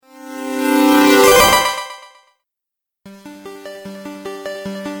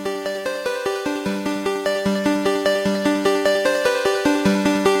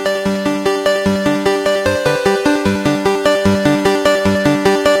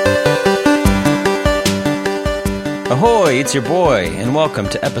Ahoy, it's your boy, and welcome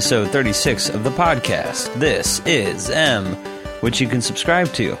to episode 36 of the podcast. This is M, which you can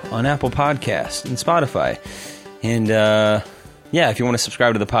subscribe to on Apple Podcasts and Spotify. And, if you want to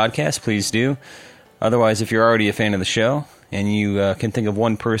subscribe to the podcast, please do. Otherwise, if you're already a fan of the show, and you can think of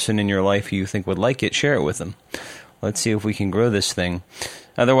one person in your life you think would like it, share it with them. Let's see if we can grow this thing.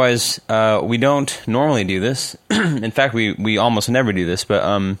 Otherwise, we don't normally do this. In fact, we almost never do this, but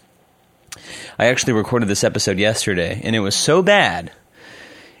I actually recorded this episode yesterday, and it was so bad.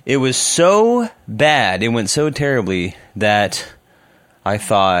 It was so bad. It went so terribly that I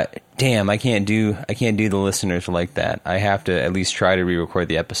thought, damn, I can't do the listeners like that. I have to at least try to re-record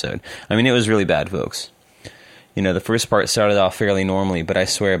the episode. I mean, it was really bad, folks. You know, the first part started off fairly normally, but I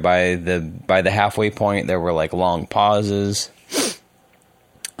swear by the halfway point, there were like long pauses.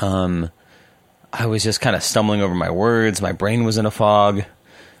 I was just kind of stumbling over my words. My brain was in a fog.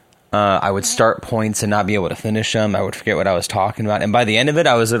 I would start points and not be able to finish them. I would forget what I was talking about. And by the end of it,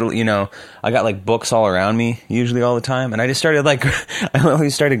 I was, I got like books all around me, usually all the time. And I just started I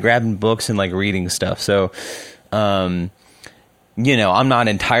always started grabbing books and like reading stuff. So, I'm not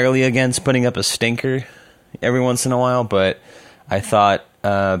entirely against putting up a stinker every once in a while, but I thought,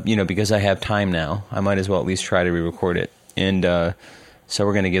 because I have time now, I might as well at least try to re-record it. And so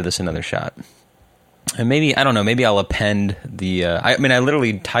we're going to give this another shot. And maybe, I don't know, maybe I'll append I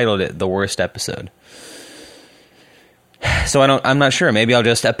literally titled it The Worst Episode. So I'm not sure. Maybe I'll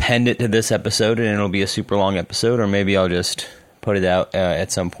just append it to this episode and it'll be a super long episode, or maybe I'll just put it out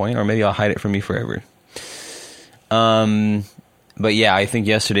at some point, or maybe I'll hide it from you forever. But yeah, I think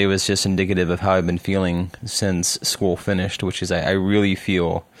yesterday was just indicative of how I've been feeling since school finished, which is I really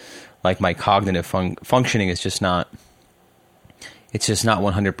feel like my cognitive functioning is just not... It's just not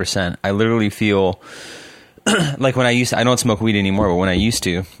 100%. I literally feel like when I don't smoke weed anymore, but when I used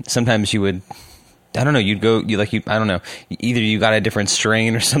to, sometimes you would, I don't know, either you got a different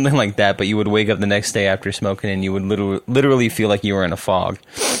strain or something like that, but you would wake up the next day after smoking and you would literally feel like you were in a fog.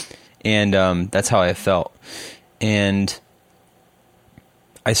 And that's how I felt. And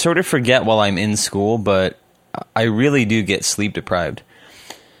I sort of forget while I'm in school, but I really do get sleep deprived.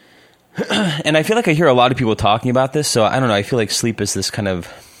 And I feel like I hear a lot of people talking about this, so I don't know, I feel like sleep is this kind of,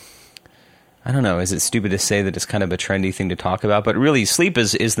 I don't know, is it stupid to say that it's kind of a trendy thing to talk about? But really, sleep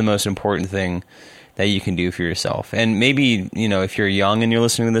is the most important thing that you can do for yourself. And maybe, if you're young and you're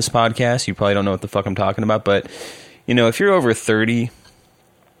listening to this podcast, you probably don't know what the fuck I'm talking about, but, if you're over 30,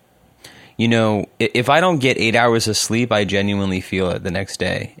 if I don't get 8 hours of sleep, I genuinely feel it the next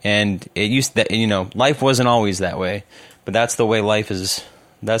day. And it used that, life wasn't always that way, but that's the way life is.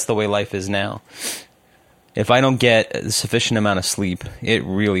 That's the way life is now. If I don't get a sufficient amount of sleep, it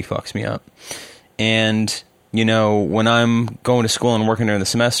really fucks me up. And, when I'm going to school and working during the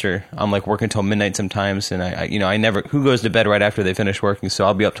semester, I'm like working till midnight sometimes. And I never, who goes to bed right after they finish working? So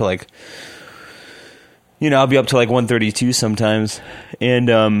I'll be up to like 1:32 sometimes. And,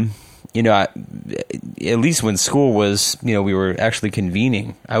 at least when school was, we were actually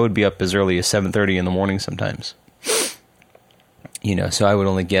convening, I would be up as early as 7:30 in the morning sometimes. So I would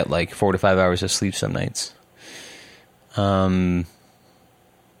only get like 4 to 5 hours of sleep some nights. But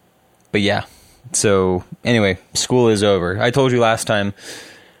yeah. So anyway, school is over. I told you last time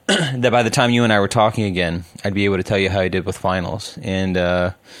that by the time you and I were talking again, I'd be able to tell you how I did with finals. And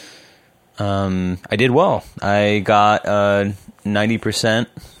I did well. I got 90%.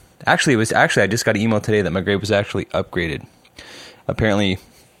 Actually, I just got an email today that my grade was actually upgraded. Apparently,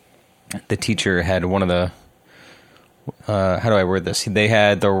 the teacher had one of the... how do I word this? They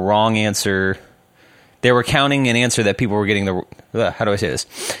had the wrong answer. They were counting an answer that people were getting how do I say this?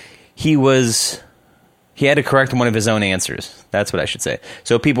 He had to correct one of his own answers. That's what I should say.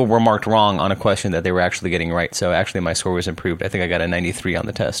 So people were marked wrong on a question that they were actually getting right. So actually my score was improved. I think I got a 93 on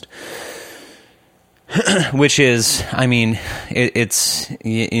the test. Which is, it's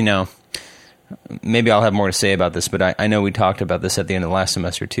maybe I'll have more to say about this, but I know we talked about this at the end of the last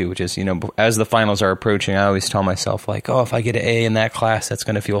semester too, which is, as the finals are approaching, I always tell myself like, oh, if I get an A in that class, that's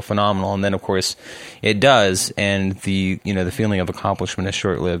going to feel phenomenal. And then of course it does. And the feeling of accomplishment is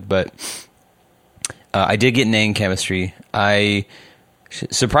short lived, but I did get an A in chemistry.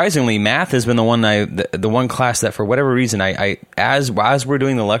 Surprisingly, math has been the one class that for whatever reason, as we're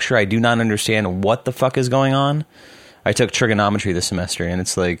doing the lecture, I do not understand what the fuck is going on. I took trigonometry this semester and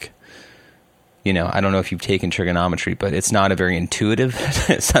it's like, I don't know if you've taken trigonometry, but it's not a very intuitive,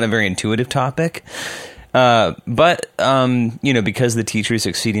 topic. But because the teacher is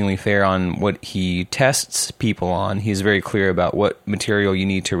exceedingly fair on what he tests people on, he's very clear about what material you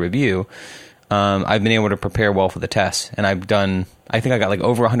need to review. I've been able to prepare well for the test, and I've done I think I got like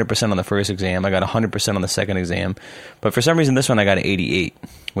over 100% on the first exam. I got 100% on the second exam. But for some reason, this one I got an 88,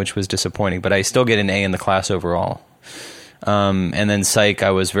 which was disappointing. But I still get an A in the class overall. And then psych,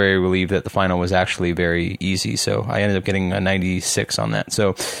 I was very relieved that the final was actually very easy. So I ended up getting a 96 on that.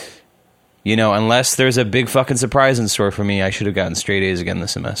 So, you know, unless there's a big fucking surprise in store for me, I should have gotten straight A's again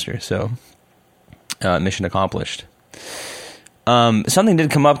this semester. So mission accomplished. Something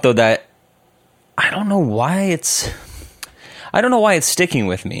did come up, though, that I don't know why it's sticking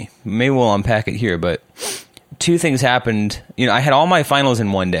with me. Maybe we'll unpack it here, but two things happened. You know, I had all my finals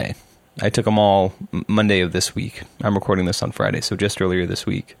in one day. I took them all Monday of this week. I'm recording this on Friday, so just earlier this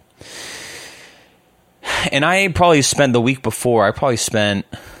week. And I probably spent the week before, at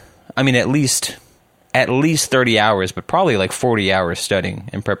least 30 hours, but probably like 40 hours studying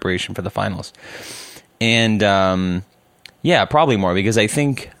in preparation for the finals. And yeah, probably more, because I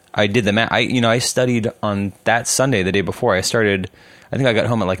think I did the math. I studied on that Sunday, the day before. I think I got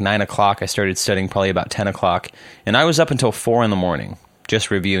home at like 9 o'clock. I started studying probably about 10 o'clock. And I was up until 4 in the morning just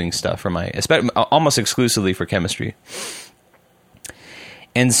reviewing stuff for almost exclusively for chemistry.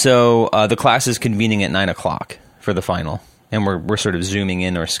 And so the class is convening at 9 o'clock for the final. And we're sort of Zooming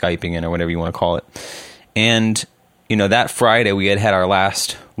in or Skyping in or whatever you want to call it. And, you know, that Friday we had our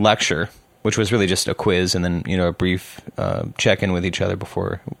last lecture, which was really just a quiz and then, you know, a brief check-in with each other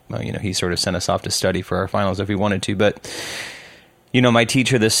before, he sort of sent us off to study for our finals if we wanted to. But, you know, my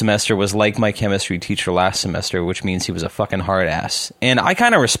teacher this semester was like my chemistry teacher last semester, which means he was a fucking hard ass. And I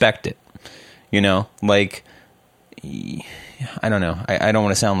kind of respect it, you know? Like, I don't know. I don't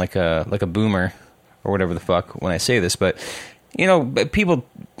want to sound like a boomer or whatever the fuck when I say this, but, you know, people,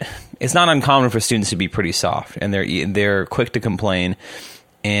 it's not uncommon for students to be pretty soft, and they're quick to complain.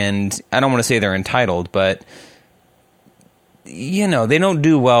 And I don't want to say they're entitled, but, you know, they don't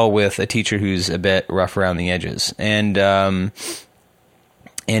do well with a teacher who's a bit rough around the edges. And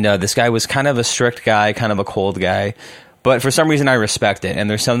this guy was kind of a strict guy, kind of a cold guy. But for some reason, I respect it. And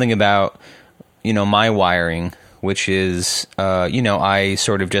there's something about, you know, my wiring, which is, I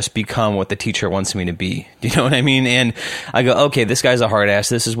sort of just become what the teacher wants me to be. Do you know what I mean? And I go, okay, this guy's a hard ass.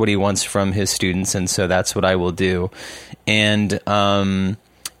 This is what he wants from his students. And so that's what I will do. And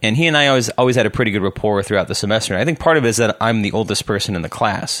he and I always had a pretty good rapport throughout the semester. And I think part of it is that I'm the oldest person in the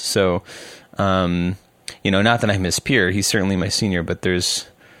class. So, not that I'm his peer. He's certainly my senior, but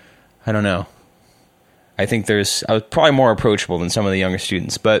I don't know. I think I was probably more approachable than some of the younger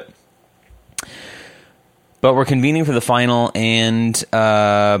students. But we're convening for the final, and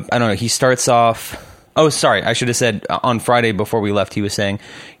I don't know. He starts off. Oh, sorry. I should have said on Friday before we left, he was saying,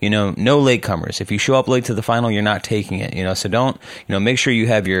 no latecomers. If you show up late to the final, you're not taking it, so don't, make sure you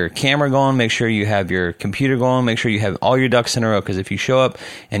have your camera going, make sure you have your computer going, make sure you have all your ducks in a row, because if you show up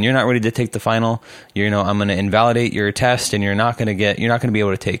and you're not ready to take the final, I'm going to invalidate your test and you're not going to be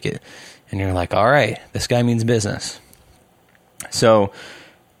able to take it. And you're like, all right, this guy means business. So,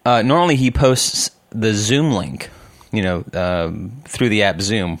 normally he posts the Zoom link, through the app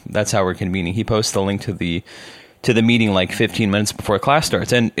Zoom. That's how we're convening. He posts the link to the meeting like 15 minutes before class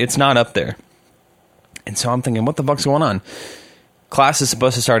starts, and it's not up there. And so I'm thinking, what the fuck's going on? Class is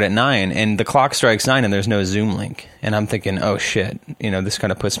supposed to start at 9, and the clock strikes 9, and there's no Zoom link. And I'm thinking, oh shit, this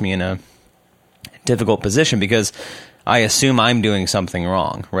kind of puts me in a difficult position because I assume I'm doing something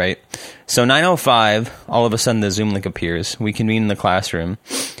wrong, right? So 9:05, all of a sudden the Zoom link appears. We convene in the classroom.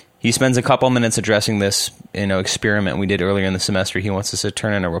 He spends a couple minutes addressing this, experiment we did earlier in the semester. He wants us to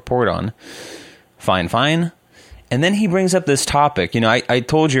turn in a report on. Fine. And then he brings up this topic. I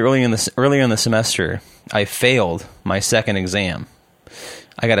told you earlier in the semester, I failed my second exam.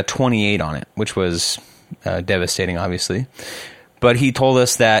 I got a 28 on it, which was devastating, obviously. But he told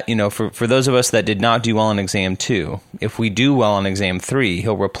us that, for those of us that did not do well on exam 2, if we do well on exam 3,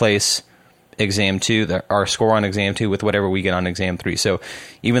 he'll replace exam 2, our score on exam 2, with whatever we get on exam 3. So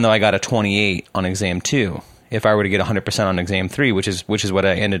even though I got a 28 on exam 2, if I were to get 100% on exam 3, which is what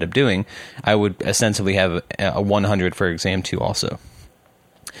I ended up doing, I would ostensibly have a 100 for exam 2 also.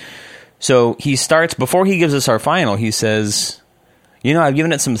 So he starts, before he gives us our final, he says, I've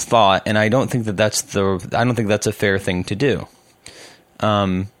given it some thought, and I don't think that's a fair thing to do.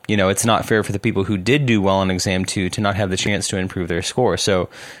 It's not fair for the people who did do well on exam 2 to not have the chance to improve their score. So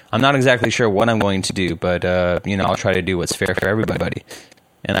I'm not exactly sure what I'm going to do, but, I'll try to do what's fair for everybody.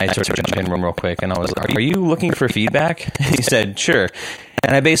 And I sort of jumped in real quick, and I was like, are you looking for feedback? He said, sure.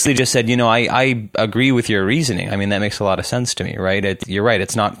 And I basically just said, I agree with your reasoning. I mean, that makes a lot of sense to me, right? You're right.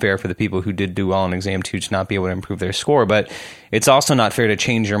 It's not fair for the people who did do well on exam 2 to not be able to improve their score, but it's also not fair to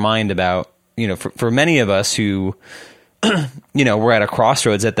change your mind about, for many of us who, we're at a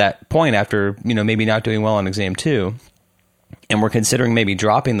crossroads at that point after, maybe not doing well on exam 2. and we're considering maybe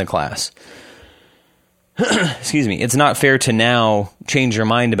dropping the class, excuse me, it's not fair to now change your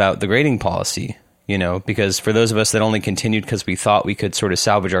mind about the grading policy, you know, because for those of us that only continued because we thought we could sort of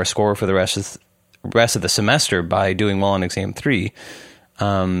salvage our score for the rest of the semester by doing well on exam 3,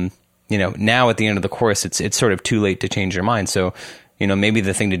 you know, now at the end of the course, it's sort of too late to change your mind. So, you know, maybe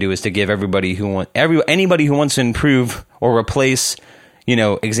the thing to do is to give anybody who wants to improve or replace, you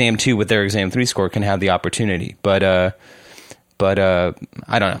know, exam 2 with their exam 3 score can have the opportunity. But I don't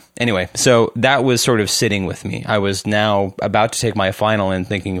know. Anyway, so that was sort of sitting with me. I was now about to take my final and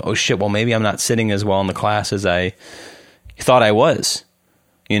thinking, oh shit, well, maybe I'm not sitting as well in the class as I thought I was.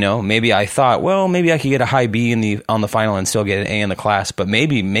 You know, maybe I thought, well, maybe I could get a high B on the final and still get an A in the class, but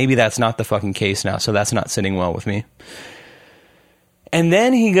maybe that's not the fucking case now, so that's not sitting well with me. And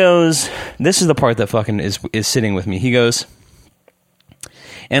then he goes, this is the part that fucking is sitting with me. He goes,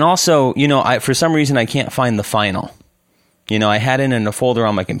 and also, you know, for some reason I can't find the final. You know, I had it in a folder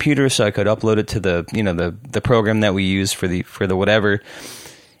on my computer so I could upload it to the, you know, the program that we use for the whatever.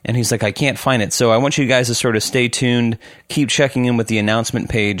 And he's like, I can't find it. So I want you guys to sort of stay tuned, keep checking in with the announcement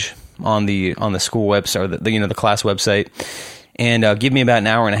page on the school website, or the class website, and give me about an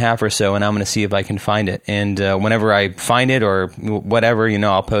hour and a half or so, and I'm going to see if I can find it. And whenever I find it or whatever, you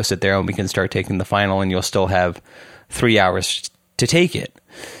know, I'll post it there and we can start taking the final, and you'll still have 3 hours to take it.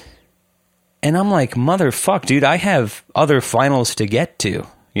 And I'm like, motherfuck, dude, I have other finals to get to,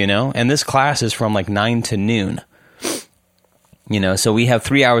 you know, and this class is from like 9 to noon. You know, so we have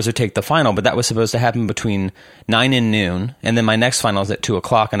 3 hours to take the final, but that was supposed to happen between 9 and noon, and then my next final is at 2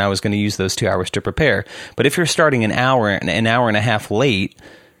 o'clock, and I was going to use those 2 hours to prepare. But if you're starting an hour and a half late,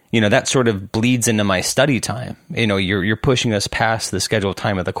 you know, that sort of bleeds into my study time. You know, you're pushing us past the scheduled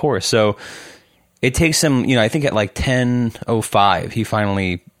time of the course. So it takes him, you know, I think at like 10:05, he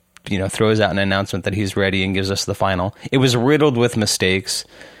finally, you know, throws out an announcement that he's ready and gives us the final. It was riddled with mistakes.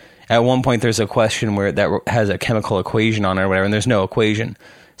 At one point, there's a question where that has a chemical equation on it or whatever, and there's no equation.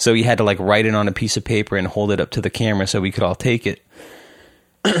 So he had to like write it on a piece of paper and hold it up to the camera so we could all take it,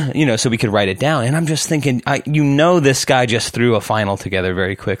 you know, so we could write it down. And I'm just thinking, you know, this guy just threw a final together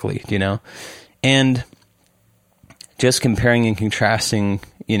very quickly, you know, and just comparing and contrasting,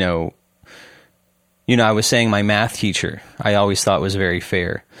 you know, I was saying my math teacher, I always thought was very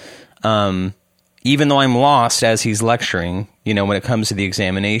fair. Even though I'm lost as he's lecturing, you know, when it comes to the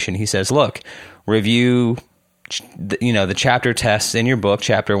examination, he says, look, review, you know, the chapter tests in your book,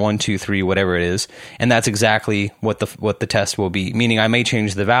 chapter 1, 2, 3, whatever it is. And that's exactly what the test will be. Meaning I may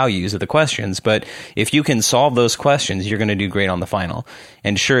change the values of the questions, but if you can solve those questions, you're going to do great on the final.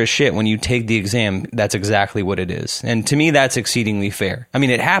 And sure as shit, when you take the exam, that's exactly what it is. And to me, that's exceedingly fair. I mean,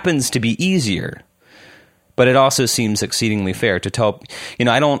 it happens to be easier, but it also seems exceedingly fair to tell, you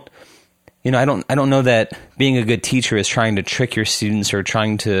know, I don't know that being a good teacher is trying to trick your students or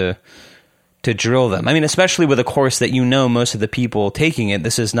trying to drill them. I mean, especially with a course that, you know, most of the people taking it,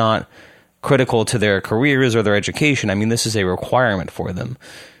 this is not critical to their careers or their education. I mean, this is a requirement for them,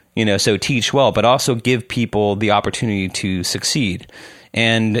 you know, so teach well, but also give people the opportunity to succeed.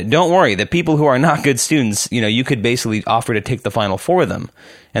 And don't worry, the people who are not good students, you know, you could basically offer to take the final for them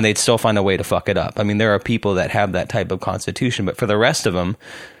and they'd still find a way to fuck it up. I mean, there are people that have that type of constitution, but for the rest of them,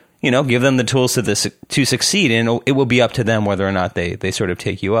 you know, give them the tools to succeed, and it will be up to them whether or not they sort of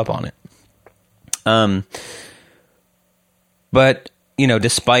take you up on it. But, you know,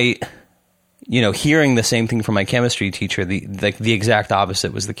 despite, you know, hearing the same thing from my chemistry teacher, the exact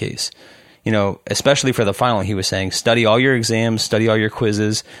opposite was the case. You know, especially for the final, he was saying, study all your exams, study all your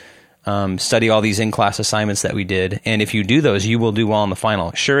quizzes, study all these in-class assignments that we did, and if you do those, you will do well on the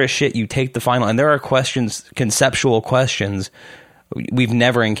final. Sure as shit, you take the final, and there are questions, conceptual questions, we've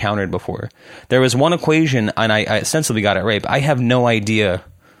never encountered before. There was one equation, and I ostensibly got it right, but I have no idea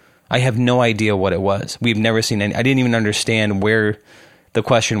what it was. We've never seen any. I didn't even understand where the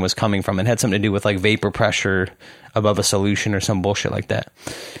question was coming from. It had something to do with like vapor pressure above a solution or some bullshit like that.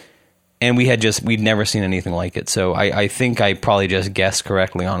 And we'd never seen anything like it. So I think I probably just guessed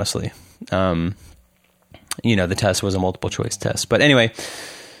correctly, honestly. You know, the test was a multiple choice test. But anyway.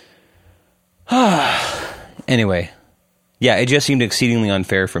 Yeah, it just seemed exceedingly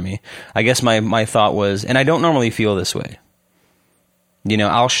unfair for me. I guess my thought was, and I don't normally feel this way. You know,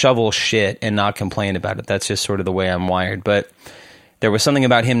 I'll shovel shit and not complain about it. That's just sort of the way I'm wired. But there was something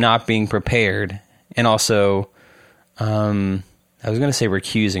about him not being prepared, and also, I was going to say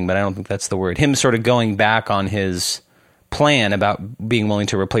recusing, but I don't think that's the word. Him sort of going back on his plan about being willing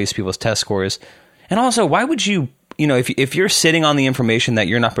to replace people's test scores. And also, why would you, you know, if you're sitting on the information that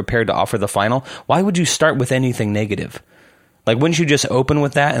you're not prepared to offer the final, why would you start with anything negative? Like, wouldn't you just open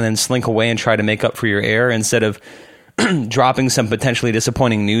with that and then slink away and try to make up for your error instead of dropping some potentially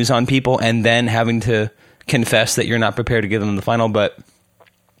disappointing news on people and then having to confess that you're not prepared to give them the final. But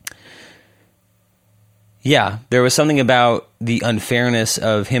yeah, there was something about the unfairness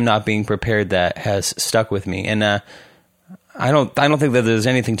of him not being prepared that has stuck with me. And I don't think that there's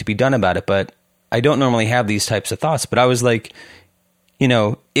anything to be done about it, but I don't normally have these types of thoughts. But I was like, you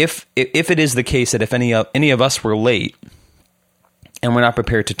know, if it is the case that if any of us were late and we're not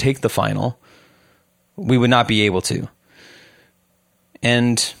prepared to take the final, we would not be able to.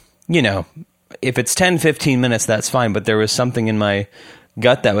 And, you know, if it's 10, 15 minutes, that's fine. But there was something in my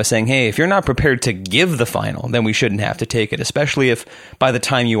gut that was saying, hey, if you're not prepared to give the final, then we shouldn't have to take it, especially if by the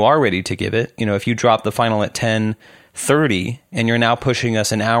time you are ready to give it, you know, if you drop the final at 10:30 and you're now pushing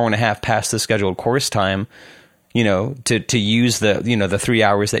us an hour and a half past the scheduled course time, you know, to use the, you know, the 3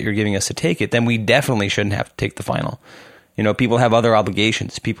 hours that you're giving us to take it, then we definitely shouldn't have to take the final. You know, people have other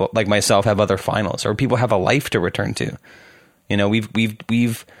obligations. People like myself have other finals, or people have a life to return to. You know, we've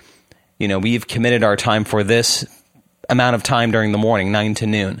committed our time for this amount of time during the morning, 9 to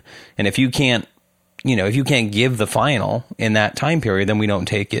noon. And if you can't give the final in that time period, then we don't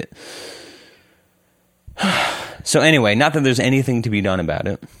take it. So anyway, not that there's anything to be done about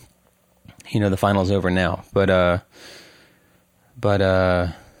it. You know, the final's over now, but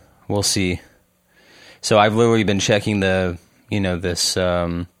we'll see. So I've literally been checking the, you know, this,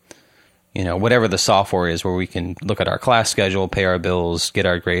 you know, whatever the software is where we can look at our class schedule, pay our bills, get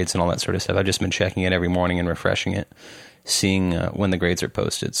our grades and all that sort of stuff. I've just been checking it every morning and refreshing it, seeing when the grades are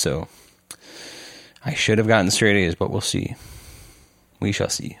posted. So I should have gotten straight A's, but we'll see. We shall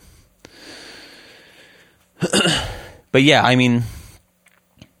see. But yeah, I mean,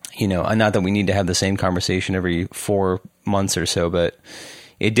 you know, not that we need to have the same conversation every 4 months or so, but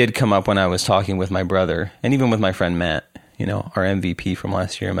it did come up when I was talking with my brother and even with my friend Matt, you know, our MVP from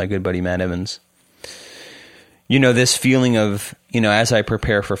last year, my good buddy Matt Evans. You know, this feeling of, you know, as I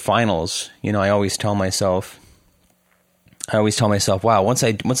prepare for finals, you know, I always tell myself, wow, once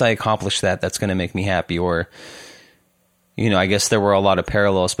I accomplish that, that's going to make me happy. Or, you know, I guess there were a lot of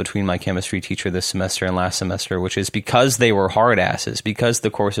parallels between my chemistry teacher this semester and last semester, which is because they were hard asses, because the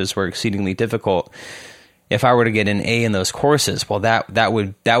courses were exceedingly difficult. If I were to get an A in those courses, well, that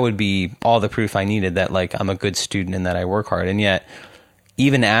would be all the proof I needed that, like, I'm a good student and that I work hard. And yet,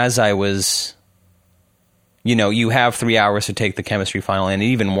 even as I was, you know, you have 3 hours to take the chemistry final, and it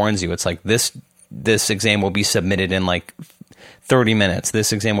even warns you, it's like this exam will be submitted in like 30 minutes.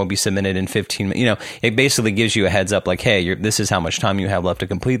 This exam will be submitted in 15 minutes. You know, it basically gives you a heads up, like, hey, this is how much time you have left to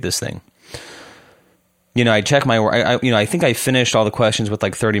complete this thing. You know, I check I think I finished all the questions with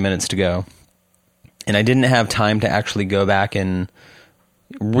like 30 minutes to go. And I didn't have time to actually go back and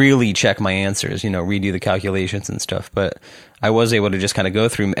really check my answers, you know, redo the calculations and stuff. But I was able to just kind of go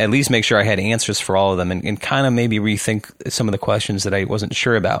through, at least make sure I had answers for all of them, and kind of maybe rethink some of the questions that I wasn't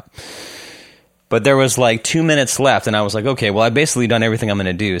sure about. But there was like 2 minutes left, and I was like, okay, well, I've basically done everything I'm going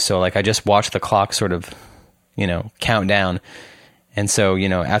to do. So like I just watched the clock sort of, you know, count down. And so, you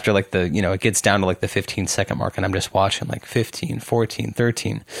know, after like the, you know, it gets down to like the 15-second mark, and I'm just watching like 15, 14,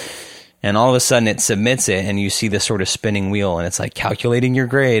 13. And all of a sudden it submits it, and you see this sort of spinning wheel, and it's like calculating your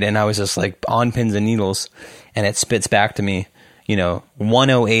grade. And I was just like on pins and needles, and it spits back to me, you know,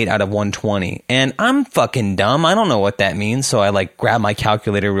 108 out of 120. And I'm fucking dumb. I don't know what that means. So I like grab my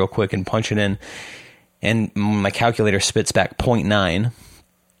calculator real quick and punch it in, and my calculator spits back 0.9,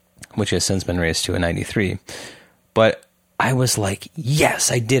 which has since been raised to a 93. But I was like,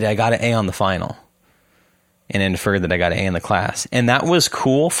 yes, I did. I got an A on the final. And inferred that I got an A in the class. And that was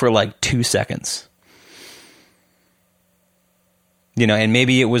cool for like 2 seconds. You know, and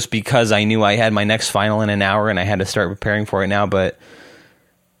maybe it was because I knew I had my next final in an hour and I had to start preparing for it now, but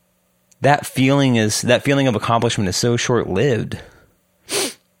that feeling of accomplishment is so short-lived.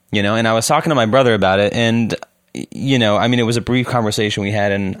 You know, and I was talking to my brother about it, and, you know, I mean, it was a brief conversation we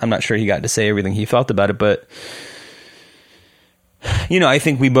had, and I'm not sure he got to say everything he felt about it, but, you know, I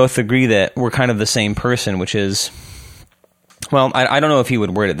think we both agree that we're kind of the same person, which is, well, I don't know if he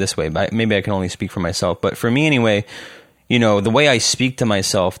would word it this way, but maybe I can only speak for myself. But for me anyway, you know, the way I speak to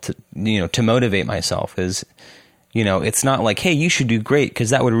myself to motivate myself is, you know, it's not like, hey, you should do great, because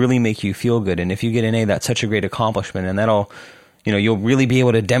that would really make you feel good. And if you get an A, that's such a great accomplishment, and that'll, you know, you'll really be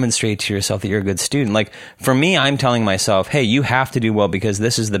able to demonstrate to yourself that you're a good student. Like, for me, I'm telling myself, hey, you have to do well because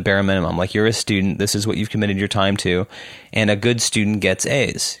this is the bare minimum. Like, you're a student. This is what you've committed your time to. And a good student gets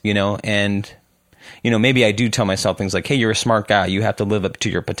A's, you know? And, you know, maybe I do tell myself things like, hey, you're a smart guy. You have to live up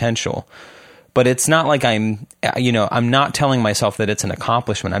to your potential. But it's not like I'm not telling myself that it's an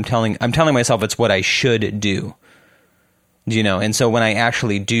accomplishment. I'm telling myself it's what I should do, you know? And so when I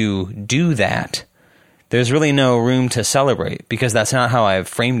actually do that, there's really no room to celebrate because that's not how I've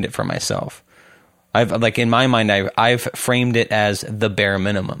framed it for myself. In my mind, I've framed it as the bare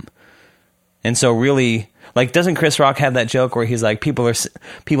minimum. And so really, like, doesn't Chris Rock have that joke where he's like, people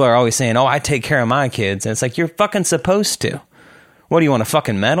are always saying, oh, I take care of my kids. And it's like, you're fucking supposed to. What, do you want a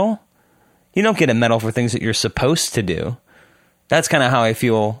fucking medal? You don't get a medal for things that you're supposed to do. That's kind of how I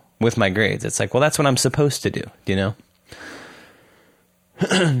feel with my grades. It's like, well, that's what I'm supposed to do, you know?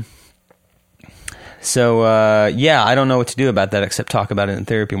 So, yeah, I don't know what to do about that except talk about it in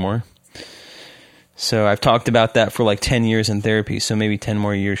therapy more. So I've talked about that for like 10 years in therapy, so maybe 10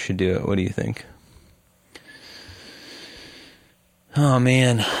 more years should do it. What do you think? Oh,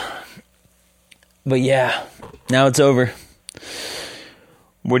 man. But yeah, now it's over.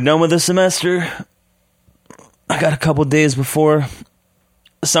 We're done with the semester. I got a couple days before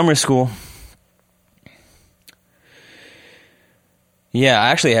summer school. Yeah, I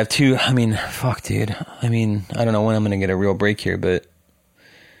actually have two. I mean, fuck, dude. I mean, I don't know when I'm going to get a real break here, but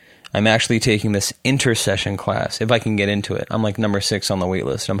I'm actually taking this intersession class, if I can get into it. I'm like number 6 on the wait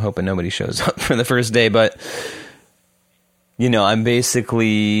list. I'm hoping nobody shows up for the first day, but, you know, I'm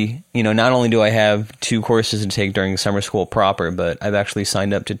basically, you know, not only do I have 2 courses to take during summer school proper, but I've actually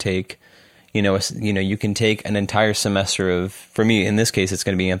signed up to take, you know, you can take an entire semester of, for me, in this case, it's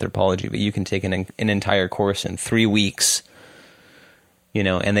going to be anthropology, but you can take an entire course in 3 weeks, you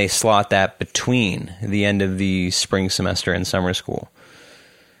know, and they slot that between the end of the spring semester and summer school.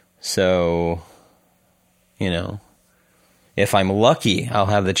 So, you know, if I'm lucky, I'll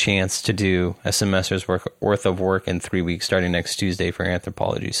have the chance to do a semester's worth of work in 3 weeks starting next Tuesday for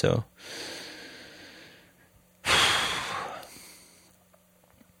anthropology. So,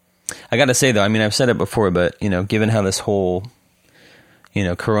 I got to say, though, I mean, I've said it before, but, you know, given how this whole, you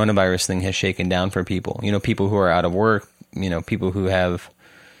know, coronavirus thing has shaken down for people, you know, people who are out of work, you know, people who have,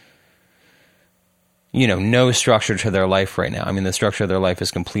 you know, no structure to their life right now. I mean, the structure of their life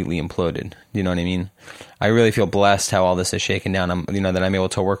is completely imploded. You know what I mean? I really feel blessed how all this is shaken down. You know, that I'm able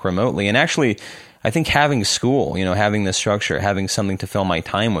to work remotely. And actually, I think having school, you know, having the structure, having something to fill my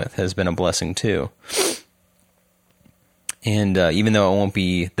time with has been a blessing too. And even though it won't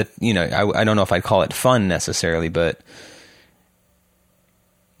be, you know, I don't know if I'd call it fun necessarily, but,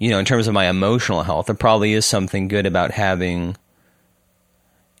 you know, in terms of my emotional health, there probably is something good about having,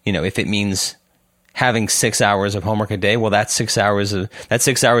 you know, if it means having 6 hours of homework a day, well, that's 6 hours a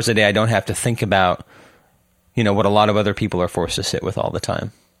day I don't have to think about, you know, what a lot of other people are forced to sit with all the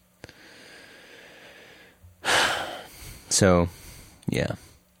time. So, yeah.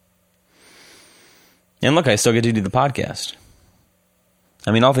 And look, I still get to do the podcast.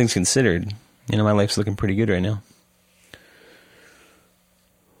 I mean, all things considered, you know, my life's looking pretty good right now.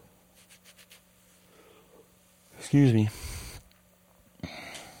 Excuse me.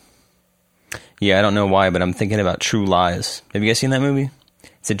 Yeah, I don't know why, but I'm thinking about True Lies. Have you guys seen that movie?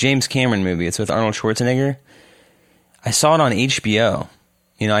 It's a James Cameron movie. It's with Arnold Schwarzenegger. I saw it on HBO.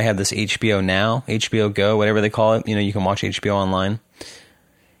 You know, I have this HBO Now, HBO Go, whatever they call it. You know, you can watch HBO online.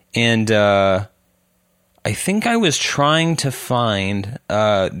 And I think I was trying to find.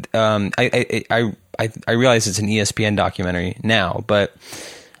 I realize it's an ESPN documentary now, but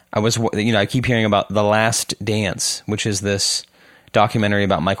I keep hearing about The Last Dance, which is this documentary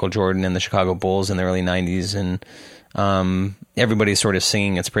about Michael Jordan and the Chicago Bulls in the early 90s, and everybody's sort of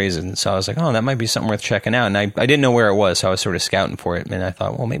singing its praises. And so I was like, oh, that might be something worth checking out. And I didn't know where it was, so I was sort of scouting for it. And I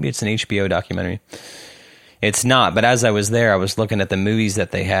thought, well, maybe it's an HBO documentary. It's not, but as I was there, I was looking at the movies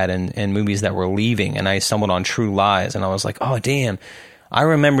that they had and movies that were leaving, and I stumbled on True Lies, and I was like, oh, damn. I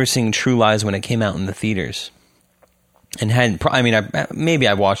remember seeing True Lies when it came out in the theaters. And maybe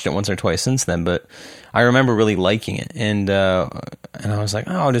I've watched it once or twice since then, but I remember really liking it. And I was like,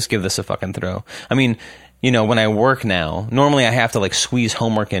 oh, I'll just give this a fucking throw. I mean, you know, when I work now, normally I have to like squeeze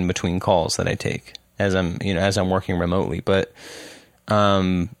homework in between calls that I take as I'm working remotely. But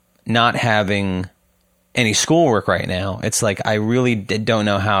not having any schoolwork right now, it's like I really don't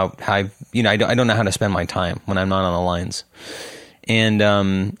know how I don't know how to spend my time when I'm not on the lines.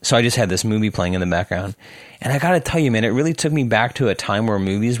 And so I just had this movie playing in the background. And I got to tell you, man, it really took me back to a time where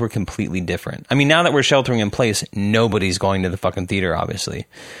movies were completely different. I mean, now that we're sheltering in place, nobody's going to the fucking theater, obviously.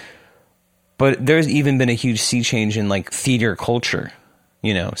 But there's even been a huge sea change in, like, theater culture,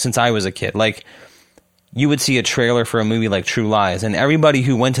 you know, since I was a kid. Like, you would see a trailer for a movie like True Lies, and everybody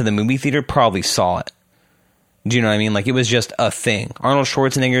who went to the movie theater probably saw it. Do you know what I mean? Like, it was just a thing. Arnold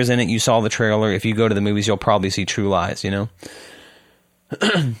Schwarzenegger's in it. You saw the trailer. If you go to the movies, you'll probably see True Lies, you know?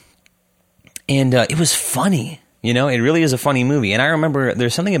 And it was funny, you know? It really is a funny movie. And I remember,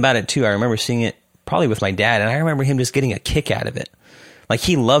 there's something about it, too. I remember seeing it probably with my dad, and I remember him just getting a kick out of it. Like,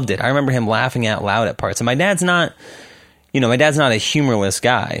 he loved it. I remember him laughing out loud at parts. And my dad's not a humorless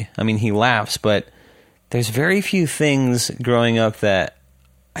guy. I mean, he laughs, but there's very few things growing up that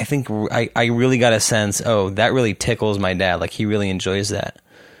I think I really got a sense, oh, that really tickles my dad. Like, he really enjoys that.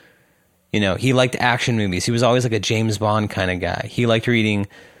 He liked action movies. He was always like a James Bond kind of guy. He liked reading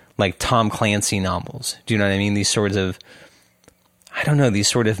like Tom Clancy novels. Do you know what I mean? These sort of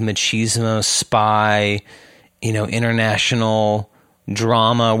machismo, spy, international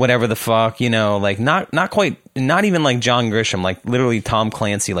drama, whatever the fuck, like not even like John Grisham, like literally Tom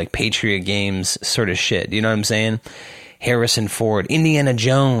Clancy, like Patriot Games sort of shit. You know what I'm saying? Harrison Ford, Indiana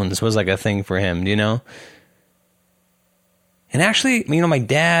Jones was like a thing for him, And actually, my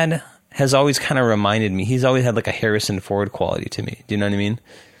dad has always kind of reminded me, he's always had like a Harrison Ford quality to me. Do you know what I mean?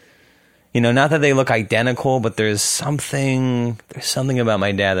 Not that they look identical, but there's something about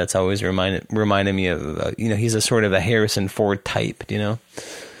my dad that's always reminded me of, he's a sort of a Harrison Ford type,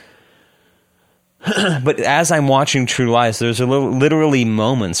 But as I'm watching True Lies, there's literally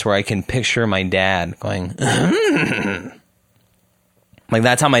moments where I can picture my dad going, like,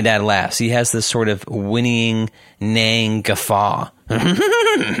 that's how my dad laughs. He has this sort of whinnying, neighing guffaw.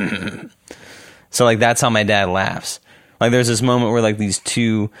 So, like, that's how my dad laughs. Like, there's this moment where, like, these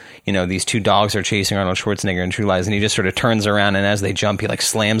two dogs are chasing Arnold Schwarzenegger in True Lies, and he just sort of turns around, and as they jump, he, like,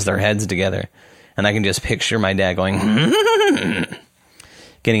 slams their heads together. And I can just picture my dad going,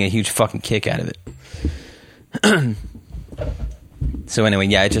 getting a huge fucking kick out of it. So anyway,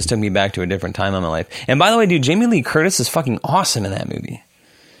 yeah, it just took me back to a different time in my life. And by the way, dude, Jamie Lee Curtis is fucking awesome in that movie.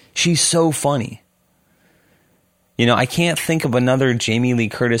 She's so funny. I can't think of another Jamie Lee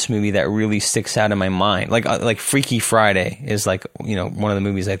Curtis movie that really sticks out in my mind. Like Freaky Friday is like, one of the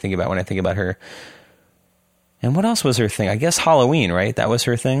movies I think about when I think about her. And what else was her thing? I guess Halloween, right? That was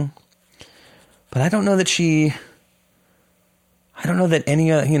her thing. But I don't know that any,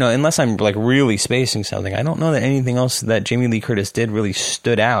 unless I'm like really spacing something, I don't know that anything else that Jamie Lee Curtis did really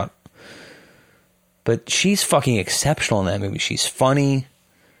stood out. But she's fucking exceptional in that movie. She's funny.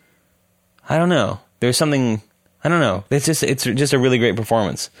 I don't know. There's something, I don't know. It's just a really great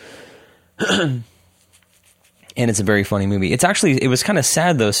performance. And it's a very funny movie. It was kind of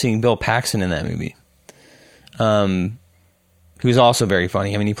sad though, seeing Bill Paxton in that movie. Who's also very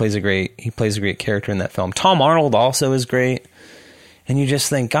funny. I mean, he plays a great character in that film. Tom Arnold also is great. And you just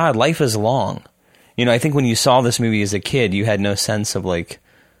think, God, life is long. I think when you saw this movie as a kid, you had no sense of like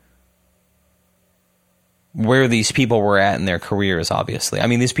where these people were at in their careers, obviously. I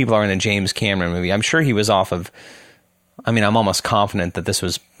mean, these people are in a James Cameron movie. I'm sure he was off of, I'm almost confident that this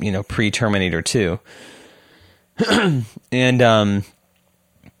was, pre-Terminator 2. And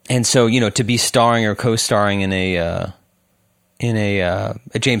so, to be starring or co-starring in a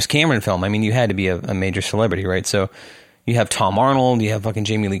James Cameron film, I mean, you had to be a major celebrity, right? So you have Tom Arnold, you have fucking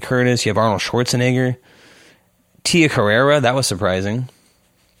Jamie Lee Curtis, you have Arnold Schwarzenegger, Tia Carrere. That was surprising.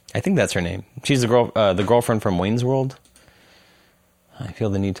 I think that's her name. She's the girlfriend from Wayne's World. I feel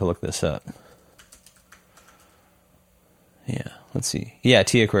the need to look this up. Yeah, let's see. Yeah,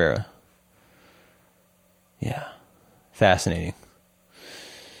 Tia Carrere. Yeah, fascinating.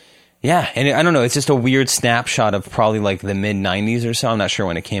 Yeah, and I don't know, it's just a weird snapshot of probably like the mid-90s or so. I'm not sure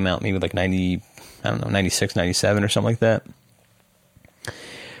when it came out, maybe like 96, 97 or something like that.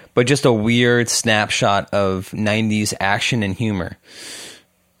 But just a weird snapshot of 90s action and humor.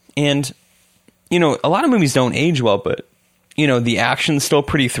 And, a lot of movies don't age well, but, the action's still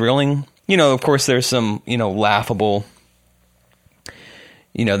pretty thrilling. Of course, there's some, laughable,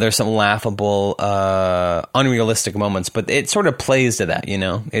 unrealistic moments, but it sort of plays to that,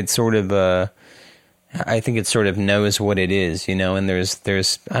 It sort of, I think it sort of knows what it is, and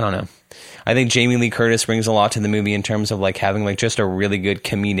there's, I don't know. I think Jamie Lee Curtis brings a lot to the movie in terms of like having like just a really good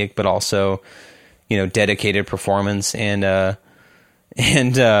comedic, but also, dedicated performance. And Arnold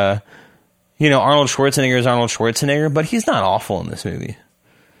Schwarzenegger is Arnold Schwarzenegger, but he's not awful in this movie.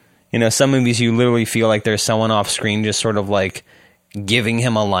 Some movies you literally feel like there's someone off screen just sort of like giving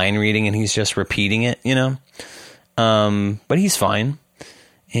him a line reading and he's just repeating it, but he's fine.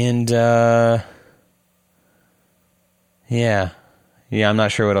 And, yeah, I'm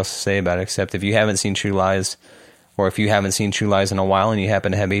not sure what else to say about it, except if you haven't seen True Lies, or if you haven't seen True Lies in a while and you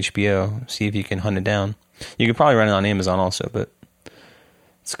happen to have HBO, see if you can hunt it down. You could probably rent it on Amazon also, but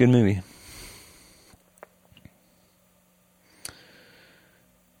it's a good movie.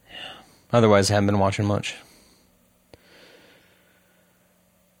 Otherwise, I haven't been watching much.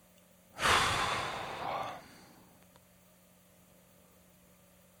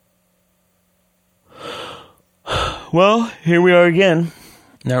 Well, here we are again.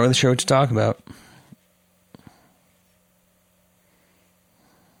 Not really sure what to talk about.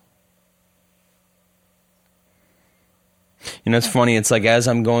 And it's funny, it's like as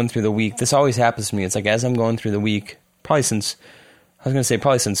I'm going through the week, this always happens to me. It's like as I'm going through the week, probably since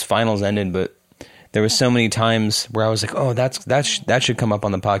finals ended, but there was so many times where I was like, oh, that should come up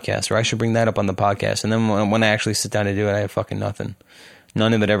on the podcast, or I should bring that up on the podcast. And then when I actually sit down to do it, I have fucking nothing.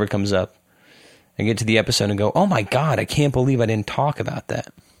 None of it ever comes up. I get to the episode and go, oh my God, I can't believe I didn't talk about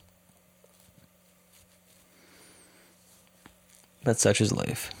that. But such is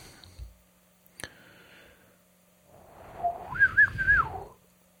life.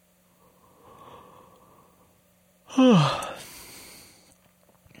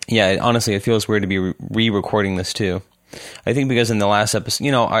 Yeah, honestly, it feels weird to be re-recording this too. I think because in the last episode,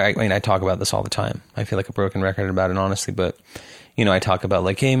 I mean, I talk about this all the time. I feel like a broken record about it, honestly, but, I talk about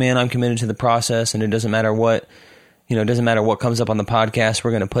like, hey man, I'm committed to the process, and it doesn't matter what, it doesn't matter what comes up on the podcast,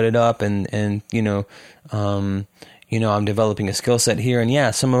 we're going to put it up, and I'm developing a skill set here, and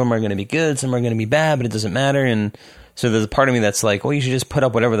yeah, some of them are going to be good, some are going to be bad, but it doesn't matter, and so there's a part of me that's like, well, you should just put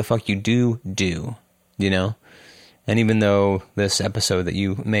up whatever the fuck you do, And even though this episode that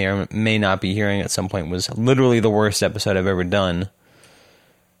you may or may not be hearing at some point was literally the worst episode I've ever done,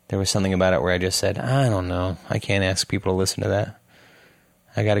 there was something about it where I just said, I don't know, I can't ask people to listen to that.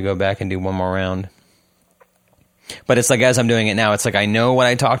 I got to go back and do one more round. But it's like as I'm doing it now, it's like I know what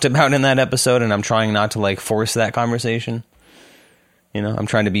I talked about in that episode, and I'm trying not to like force that conversation. I'm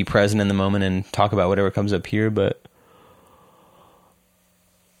trying to be present in the moment and talk about whatever comes up here, but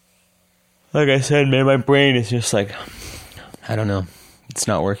like I said, man, my brain is just like, I don't know. It's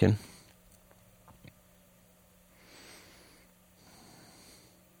not working.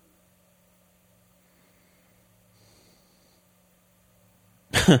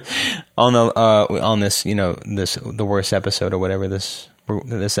 On this, the worst episode or whatever, this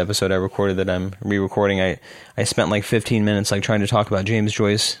episode I recorded that I'm re-recording, I spent like 15 minutes like trying to talk about James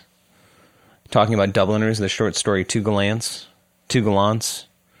Joyce, talking about Dubliners, the short story Two Gallants,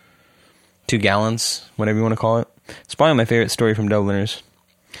 whatever you want to call it. It's probably my favorite story from Dubliners.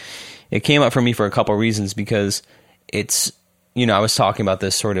 It came up for me for a couple of reasons, because it's, I was talking about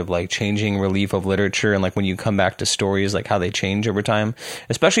this sort of like changing relief of literature, and like when you come back to stories, like how they change over time,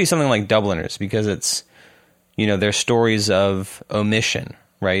 especially something like Dubliners, because it's, they're stories of omission,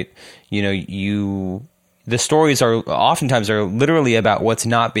 right? The stories are oftentimes are literally about what's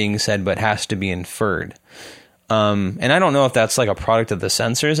not being said, but has to be inferred. And I don't know if that's like a product of the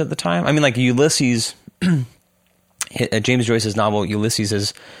censors at the time. I mean, like Ulysses, James Joyce's novel Ulysses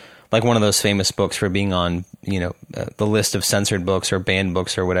is like one of those famous books for being on, the list of censored books or banned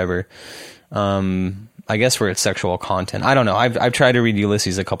books or whatever. I guess for its sexual content. I don't know. I've tried to read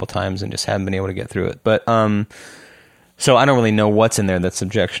Ulysses a couple times and just haven't been able to get through it. But so I don't really know what's in there that's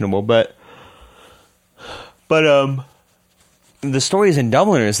objectionable. But the stories in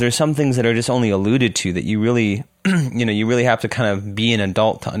Dubliners, there's some things that are just only alluded to that you really, you really have to kind of be an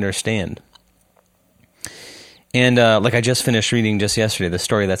adult to understand. And like I just finished reading just yesterday the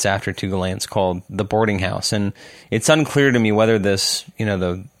story that's after Two Gallants called The Boarding House, and it's unclear to me whether this,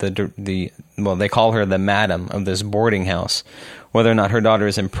 they call her the madam of this boarding house, whether or not her daughter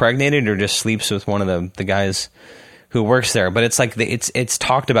is impregnated or just sleeps with one of the guys who works there. But it's like it's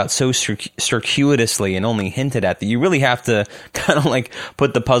talked about so circuitously and only hinted at that you really have to kind of like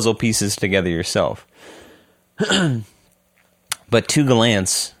put the puzzle pieces together yourself. But Two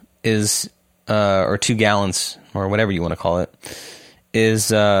Gallants is, or Two Gallants, or whatever you want to call it,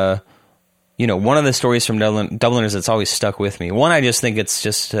 is, one of the stories from Dubliners that's always stuck with me. One, I just think it's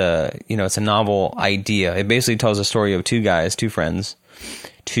just, it's a novel idea. It basically tells a story of two guys, two friends,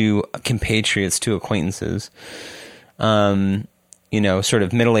 two compatriots, two acquaintances, sort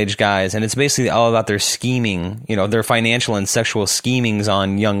of middle-aged guys, and it's basically all about their scheming, their financial and sexual schemings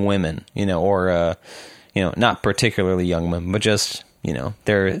on young women, or, not particularly young women, but just,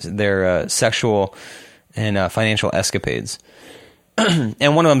 their sexual and financial escapades.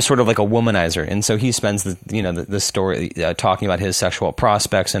 And one of them's sort of like a womanizer, and so he spends the story talking about his sexual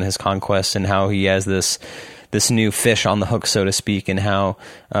prospects and his conquests, and how he has this new fish on the hook, so to speak, and how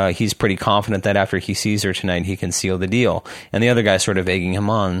he's pretty confident that after he sees her tonight, he can seal the deal. And the other guy's sort of egging him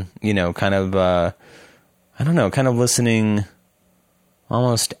on, kind of listening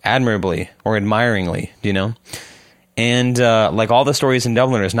almost admirably or admiringly, And like all the stories in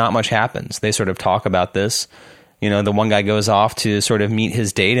Dubliners, not much happens. They sort of talk about this. The one guy goes off to sort of meet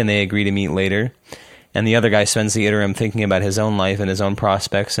his date, and they agree to meet later. And the other guy spends the interim thinking about his own life and his own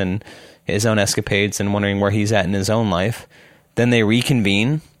prospects and his own escapades and wondering where he's at in his own life. Then they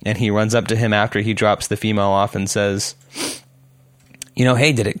reconvene, and he runs up to him after he drops the female off and says,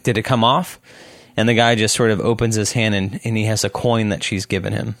 hey, did it come off? And the guy just sort of opens his hand, and he has a coin that she's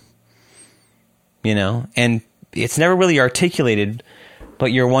given him. And it's never really articulated,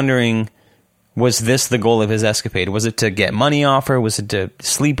 but you're wondering, was this the goal of his escapade? Was it to get money off her? Was it to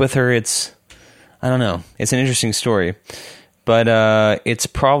sleep with her? I don't know. It's an interesting story, but it's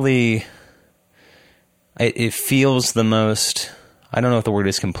probably, it feels the most, I don't know if the word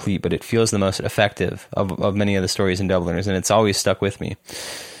is complete, but it feels the most effective of many of the stories in Dubliners, and it's always stuck with me.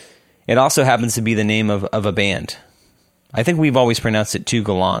 It also happens to be the name of a band. I think we've always pronounced it Two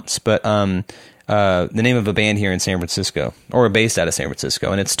Gallants, but the name of a band here in San Francisco, or based out of San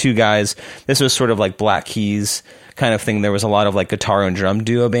Francisco, and it's two guys. This was sort of like Black Keys kind of thing. There was a lot of like guitar and drum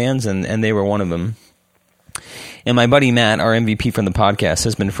duo bands, and they were one of them. And my buddy Matt, our MVP from the podcast,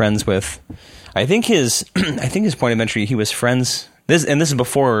 has been friends with, I think his point of entry, he was friends, this is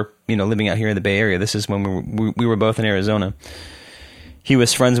before, living out here in the Bay Area. This is when we were both in Arizona. He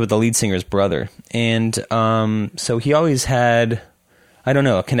was friends with the lead singer's brother. And so he always had, I don't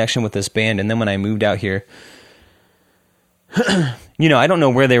know, a connection with this band. And then when I moved out here, I don't know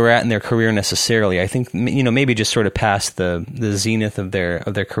where they were at in their career necessarily. I think, maybe just sort of past the zenith of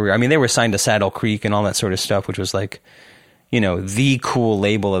their career. I mean, they were signed to Saddle Creek and all that sort of stuff, which was like, the cool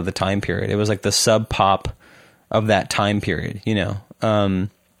label of the time period. It was like the sub pop of that time period, to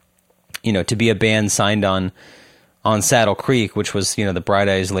be a band signed on Saddle Creek, which was, the Bright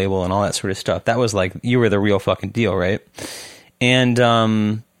Eyes label and all that sort of stuff. That was like, you were the real fucking deal, right? And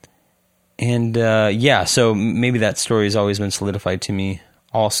so maybe that story has always been solidified to me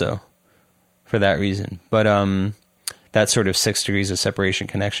also for that reason. But that sort of 6 degrees of separation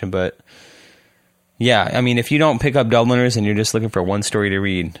connection. But yeah, I mean, if you don't pick up Dubliners and you're just looking for one story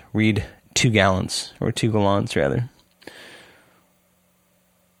to read Two Gallants, or Two Gallants rather.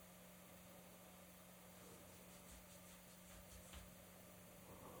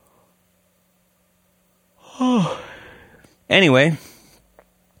 Anyway,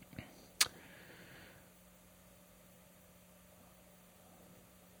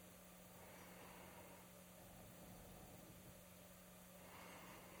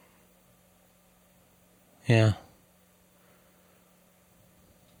 yeah.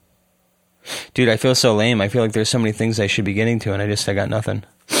 Dude, I feel so lame. I feel like there's so many things I should be getting to, and I got nothing.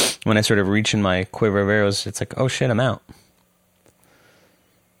 When I sort of reach in my quiver of arrows, it's like, oh shit, I'm out.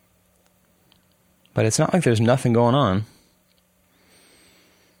 But it's not like there's nothing going on.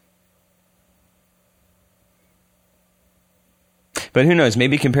 But who knows?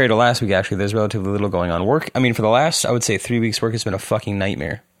 Maybe compared to last week, actually, there's relatively little going on. Work, I mean, for the last, I would say 3 weeks, work has been a fucking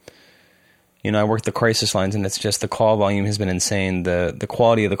nightmare. I worked the crisis lines, and it's just the call volume has been insane. The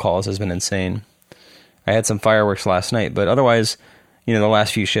quality of the calls has been insane. I had some fireworks last night, but otherwise, the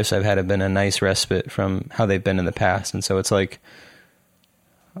last few shifts I've had have been a nice respite from how they've been in the past. And so it's like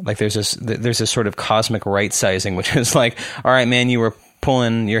there's this sort of cosmic right sizing, which is like, all right, man, you were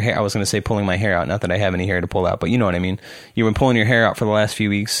pulling your hair. I was going to say pulling my hair out. Not that I have any hair to pull out, but you know what I mean. You were pulling your hair out for the last few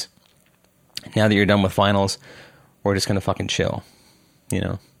weeks. Now that you're done with finals, we're just going to fucking chill.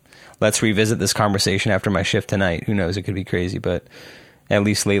 Let's revisit this conversation after my shift tonight. Who knows? It could be crazy, but at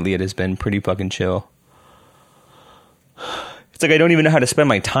least lately it has been pretty fucking chill. It's like I don't even know how to spend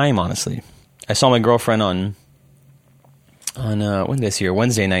my time, honestly. I saw my girlfriend on when this year,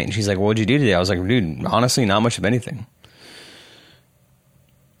 Wednesday night, and she's like, "What'd you do today?" I was like, "Dude, honestly, not much of anything."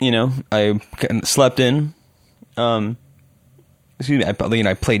 I slept in. I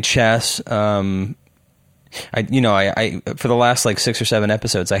played chess. I for the last like 6 or 7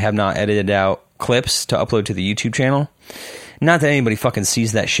 episodes, I have not edited out clips to upload to the YouTube channel. Not that anybody fucking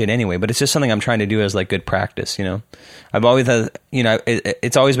sees that shit anyway, but it's just something I'm trying to do as like good practice, I've always had,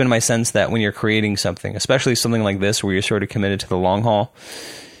 it's always been my sense that when you're creating something, especially something like this where you're sort of committed to the long haul,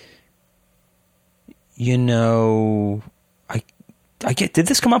 did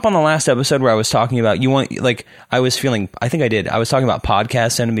this come up on the last episode where I was talking about, I was talking about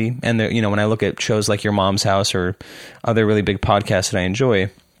podcast envy, and when I look at shows like Your Mom's House or other really big podcasts that I enjoy,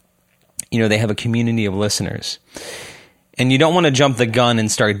 they have a community of listeners. And you don't want to jump the gun and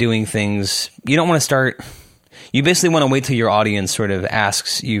start doing things. You basically want to wait till your audience sort of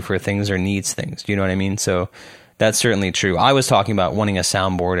asks you for things or needs things. Do you know what I mean? So that's certainly true. I was talking about wanting a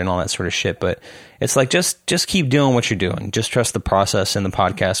soundboard and all that sort of shit, but it's like, just keep doing what you're doing. Just trust the process, and the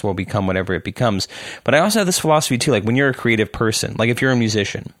podcast will become whatever it becomes. But I also have this philosophy too, like when you're a creative person, like if you're a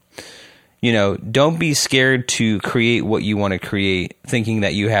musician, don't be scared to create what you want to create, thinking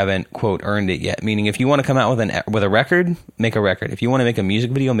that you haven't, quote, earned it yet. Meaning if you want to come out with a record, make a record. If you want to make a music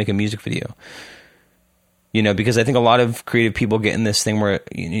video, make a music video. Because I think a lot of creative people get in this thing where,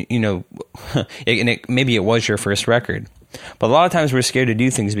 maybe it was your first record. But a lot of times we're scared to do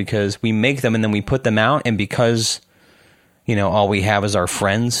things because we make them and then we put them out, and because, all we have is our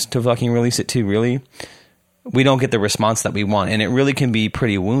friends to fucking release it to, really, we don't get the response that we want. And it really can be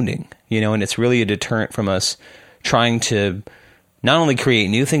pretty wounding, and it's really a deterrent from us trying to not only create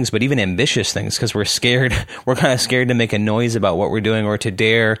new things, but even ambitious things, because we're scared. We're kind of scared to make a noise about what we're doing or to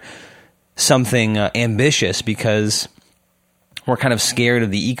dare something ambitious, because we're kind of scared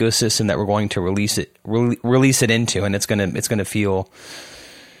of the ecosystem that we're going to release it into, and it's gonna feel,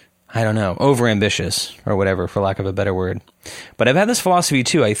 I don't know, overambitious or whatever, for lack of a better word. But I've had this philosophy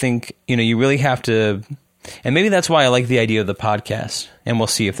too. I think, you really have to, and maybe that's why I like the idea of the podcast, and we'll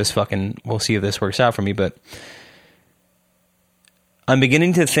see if this works out for me, but I'm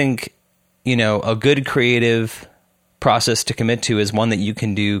beginning to think, a good creative process to commit to is one that you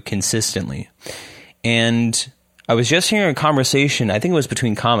can do consistently. And I was just hearing a conversation, I think it was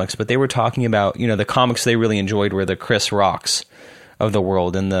between comics, but they were talking about, the comics they really enjoyed were the Chris Rocks of the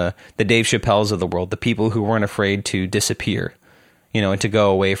world and the Dave Chappelles of the world, the people who weren't afraid to disappear, and to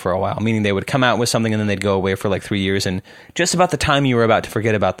go away for a while, meaning they would come out with something and then they'd go away for like 3 years, and just about the time you were about to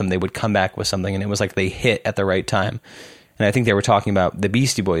forget about them, they would come back with something, and it was like they hit at the right time. And I think they were talking about the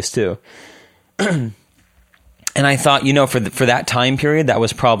Beastie Boys too. And I thought, for that time period, that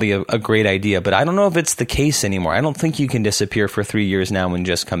was probably a great idea, but I don't know if it's the case anymore. I don't think you can disappear for 3 years now and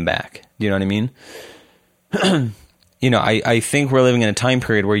just come back. Do you know what I mean? I think we're living in a time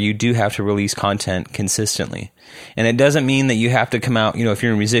period where you do have to release content consistently. And it doesn't mean that you have to come out, if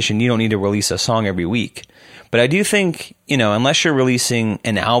you're a musician, you don't need to release a song every week. But I do think, unless you're releasing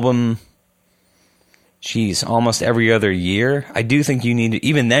an album, almost every other year, I do think you need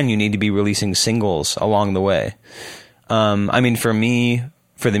to be releasing singles along the way. For me,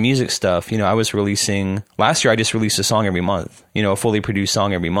 for the music stuff, I was releasing, last year I just released a song every month, a fully produced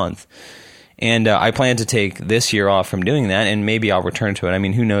song every month. And I plan to take this year off from doing that, and maybe I'll return to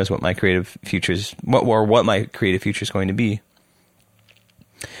it. Who knows what my creative future is, what my creative future is going to be.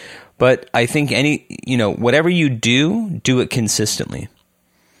 But I think whatever you do it consistently.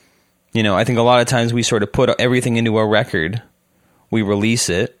 I think a lot of times we sort of put everything into a record, we release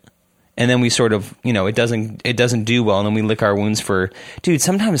it, and then we sort of, it doesn't do well, and then we lick our wounds for,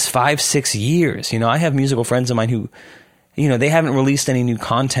 sometimes 5-6 years. I have musical friends of mine who, they haven't released any new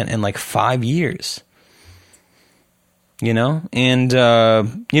content in like 5 years. And,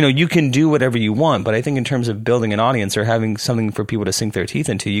 you can do whatever you want, but I think in terms of building an audience or having something for people to sink their teeth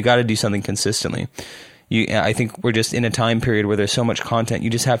into, you got to do something consistently. I think we're just in a time period where there's so much content, you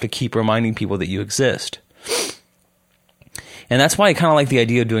just have to keep reminding people that you exist. And that's why I kind of like the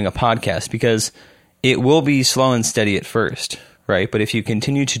idea of doing a podcast, because it will be slow and steady at first, right? But if you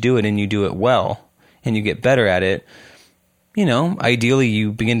continue to do it and you do it well and you get better at it, ideally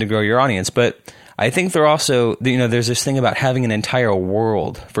you begin to grow your audience. But I think there's this thing about having an entire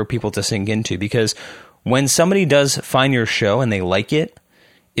world for people to sink into, because when somebody does find your show and they like it,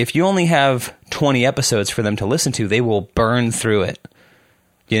 if you only have 20 episodes for them to listen to, they will burn through it,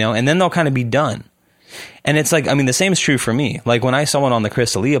 and then they'll kind of be done. And it's like, the same is true for me. Like when I saw one on the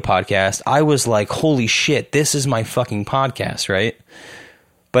Chris D'Elia podcast, I was like, holy shit, this is my fucking podcast, right?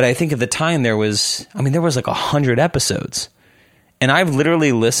 But I think at the time there was like 100 episodes. And I've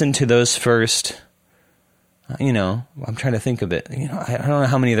literally listened to those first, I'm trying to think of it. I don't know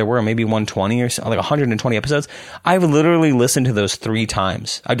how many there were, maybe 120 or so, like 120 episodes. I've literally listened to those 3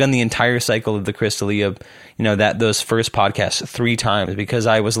 times. I've done the entire cycle of the Chris D'Elia, those first podcasts 3 times, because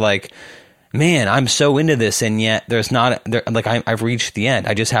I was like, man, I'm so into this, and yet I've reached the end.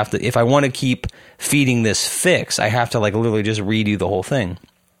 I just have to, if I want to keep feeding this fix, I have to literally just redo the whole thing.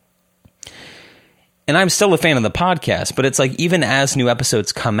 And I'm still a fan of the podcast, but it's like, even as new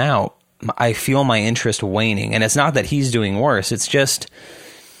episodes come out, I feel my interest waning. And it's not that he's doing worse. It's just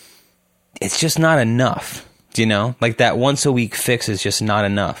not enough, like that once a week fix is just not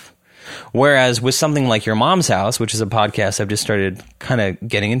enough. Whereas with something like Your Mom's House, which is a podcast I've just started kind of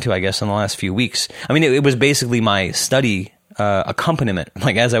getting into, I guess, in the last few weeks. It was basically my study accompaniment,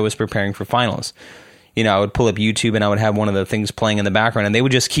 like as I was preparing for finals. I would pull up YouTube and I would have one of the things playing in the background, and they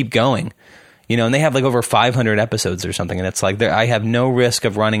would just keep going. And they have like over 500 episodes or something. And it's like, I have no risk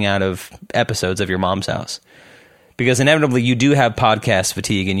of running out of episodes of Your Mom's House, because inevitably you do have podcast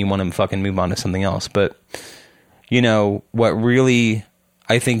fatigue and you want to fucking move on to something else. But, what really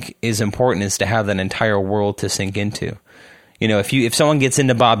I think is important is to have that entire world to sink into. If someone gets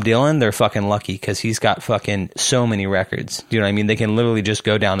into Bob Dylan, they're fucking lucky, because he's got fucking so many records. Do you know what I mean? They can literally just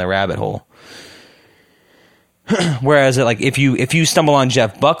go down the rabbit hole. Whereas if you stumble on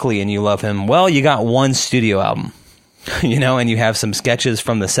Jeff Buckley and you love him, well, you got one studio album, and you have some sketches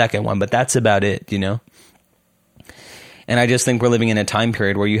from the second one, but that's about it, And I just think we're living in a time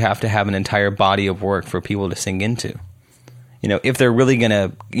period where you have to have an entire body of work for people to sink into. if they're really going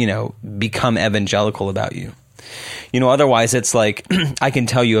to, become evangelical about you. Otherwise it's like, I can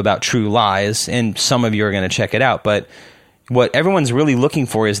tell you about True Lies and some of you are going to check it out, but what everyone's really looking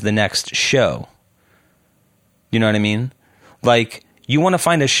for is the next show. You know what I mean? Like, you want to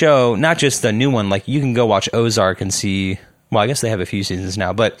find a show, not just the new one, like you can go watch Ozark and see, well, I guess they have a few seasons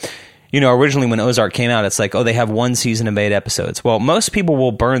now, but originally when Ozark came out, it's like, oh, they have one season of 8 episodes. Well, most people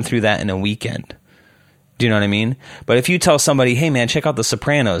will burn through that in a weekend. Do you know what I mean? But if you tell somebody, hey man, check out The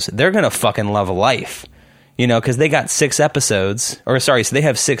Sopranos, they're going to fucking love life. Because they got 6 episodes, so they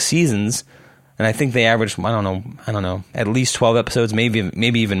have 6 seasons, and I think they average, I don't know, at least 12 episodes,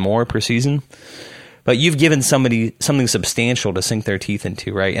 maybe even more per season. But you've given somebody something substantial to sink their teeth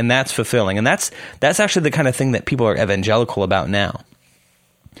into, right? And that's fulfilling. And that's actually the kind of thing that people are evangelical about now.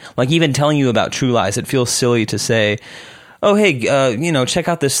 Like, even telling you about True Lies, it feels silly to say, oh, hey, check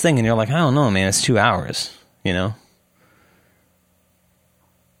out this thing. And you're like, I don't know, man, it's 2 hours,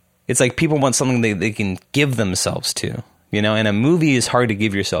 It's like people want something they can give themselves to, and a movie is hard to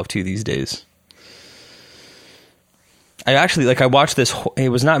give yourself to these days. I watched this, it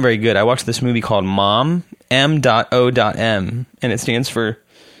was not very good. I watched this movie called Mom, M.O.M, and it stands for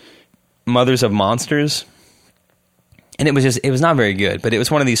Mothers of Monsters. And it was not very good, but it was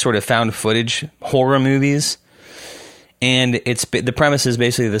one of these sort of found footage horror movies. And the premise is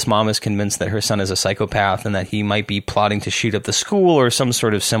basically this mom is convinced that her son is a psychopath and that he might be plotting to shoot up the school or some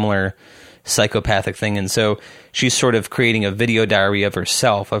sort of similar psychopathic thing. And so she's sort of creating a video diary of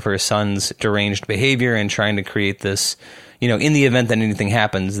herself, of her son's deranged behavior, and trying to create this, in the event that anything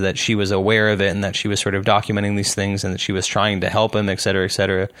happens, that she was aware of it and that she was sort of documenting these things and that she was trying to help him, et cetera, et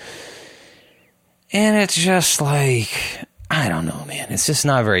cetera. And it's just like, I don't know, man. It's just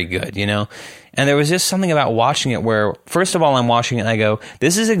not very good, And there was just something about watching it where, first of all, I'm watching it and I go,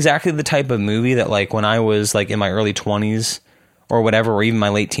 this is exactly the type of movie that, like, when I was, like, in my early 20s or whatever, or even my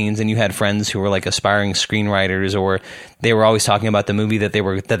late teens, and you had friends who were, like, aspiring screenwriters, or they were always talking about the movie that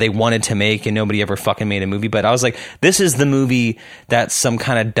they wanted to make and nobody ever fucking made a movie. But I was like, this is the movie that some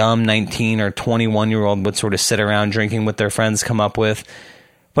kind of dumb 19 or 21-year-old would sort of sit around drinking with their friends come up with.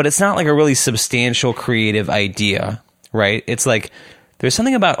 But it's not like a really substantial creative idea, right? It's like, there's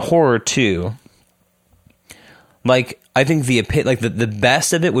something about horror too. Like, I think the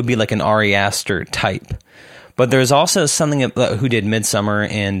best of it would be like an Ari Aster type, but there's also something who did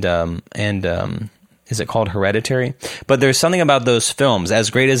Midsommar and is it called Hereditary? But there's something about those films, as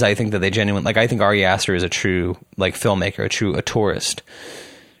great as I think that they genuinely, like, I think Ari Aster is a true, like, filmmaker, a tourist.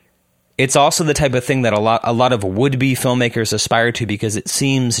 It's also the type of thing that a lot of would-be filmmakers aspire to because it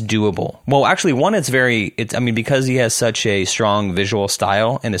seems doable. Well, actually, one, because he has such a strong visual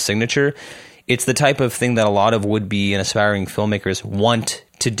style and a signature, it's the type of thing that a lot of would-be and aspiring filmmakers want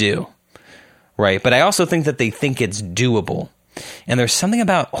to do, right? But I also think that they think it's doable. And there's something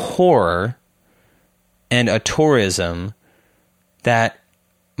about horror and auteurism that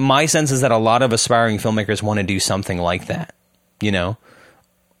my sense is that a lot of aspiring filmmakers want to do something like that,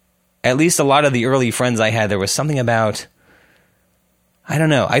 At least a lot of the early friends I had, there was something about, I don't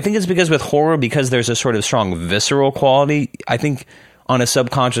know. I think it's because with horror, because there's a sort of strong visceral quality, I think on a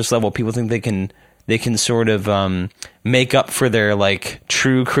subconscious level, people think they can sort of make up for their, like,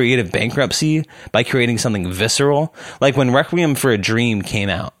 true creative bankruptcy by creating something visceral. Like when Requiem for a Dream came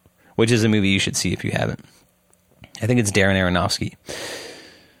out, which is a movie you should see if you haven't. I think it's Darren Aronofsky.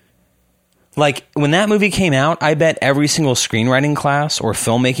 Like, when that movie came out, I bet every single screenwriting class or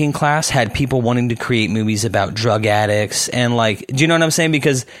filmmaking class had people wanting to create movies about drug addicts and, like, do you know what I'm saying?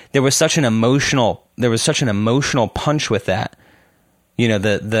 Because there was such an emotional punch with that.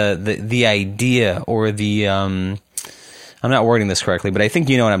 The idea or the, I'm not wording this correctly, but I think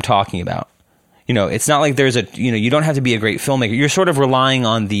you know what I'm talking about. It's not like there's you don't have to be a great filmmaker. You're sort of relying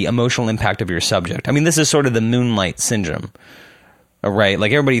on the emotional impact of your subject. I mean, this is sort of the Moonlight syndrome. Right,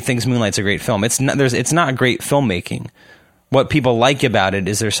 like everybody thinks Moonlight's a great film. It's not great filmmaking. What people like about it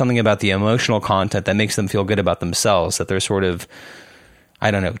is there's something about the emotional content that makes them feel good about themselves. That they're sort of, I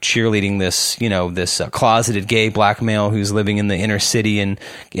don't know, cheerleading this, this closeted gay black male who's living in the inner city, and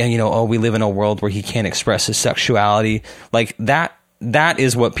we live in a world where he can't express his sexuality. Like that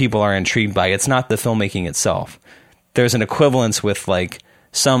is what people are intrigued by. It's not the filmmaking itself. There's an equivalence with, like,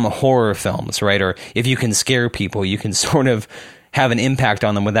 some horror films, right? Or if you can scare people, you can sort of have an impact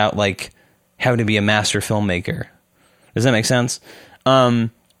on them without, like, having to be a master filmmaker. Does that make sense? But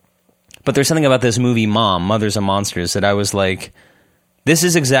there's something about this movie, Mom, Mothers of Monsters, that I was like, this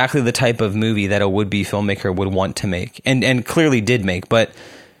is exactly the type of movie that a would-be filmmaker would want to make, and clearly did make, but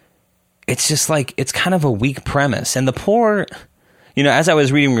it's just like, it's kind of a weak premise. And the poor, you know, as I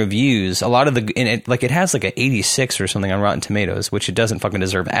was reading reviews, a lot of it has like an 86 or something on Rotten Tomatoes, which it doesn't fucking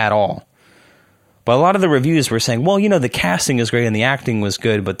deserve at all. But a lot of the reviews were saying, well, you know, the casting is great and the acting was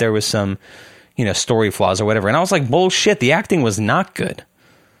good, but there was some, you know, story flaws or whatever. And I was like, bullshit, the acting was not good.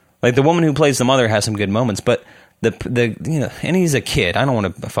 Like, the woman who plays the mother has some good moments, but the you know, and he's a kid. I don't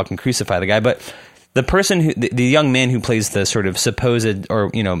want to fucking crucify the guy, but the person the young man who plays the sort of supposed,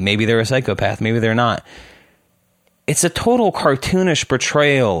 or, you know, maybe they're a psychopath, maybe they're not. It's a total cartoonish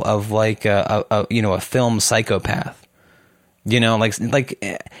portrayal of like a you know, a film psychopath. You know, like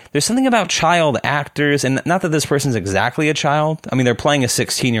there's something about child actors, and not that this person's exactly a child. I mean, they're playing a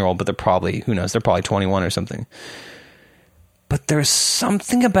 16-year-old, but they're probably, who knows, they're probably 21 or something. But there's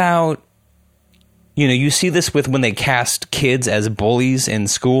something about, you know, you see this with when they cast kids as bullies in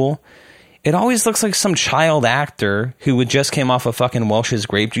school. It always looks like some child actor who just came off a fucking Welch's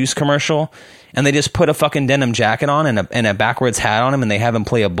grape juice commercial, and they just put a fucking denim jacket on and a backwards hat on him, and they have him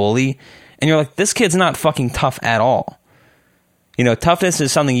play a bully. And you're like, this kid's not fucking tough at all. You know, toughness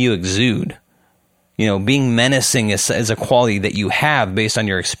is something you exude. You know, being menacing is a quality that you have based on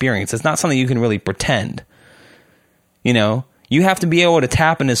your experience. It's not something you can really pretend. You know, you have to be able to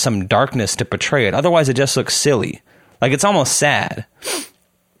tap into some darkness to portray it. Otherwise, it just looks silly. Like, it's almost sad.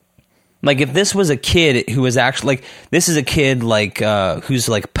 Like, if this was a kid who was actually, like, this is a kid, like, who's,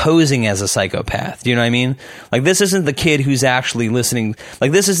 like, posing as a psychopath. Do you know what I mean? Like, this isn't the kid who's actually listening.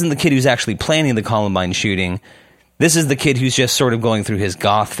 Like, this isn't the kid who's actually planning the Columbine shooting. This is the kid who's just sort of going through his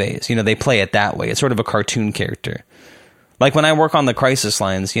goth phase. You know, they play it that way. It's sort of a cartoon character. Like, when I work on the crisis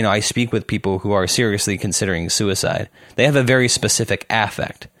lines, you know, I speak with people who are seriously considering suicide. They have a very specific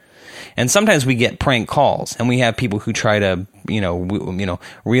affect. And sometimes we get prank calls, and we have people who try to,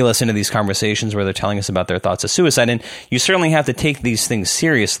 reel us into these conversations where they're telling us about their thoughts of suicide. And you certainly have to take these things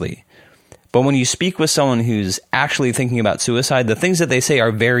seriously. But when you speak with someone who's actually thinking about suicide, the things that they say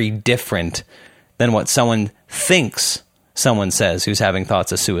are very different than what someone thinks someone says who's having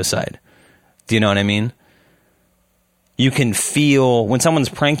thoughts of suicide. Do you know what I mean? You can feel when someone's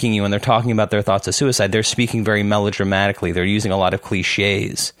pranking you and they're talking about their thoughts of suicide, they're speaking very melodramatically. They're using a lot of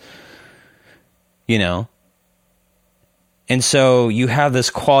cliches, you know? And so you have this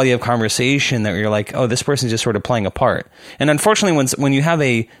quality of conversation that you're like, oh, this person's just sort of playing a part. And unfortunately, when you have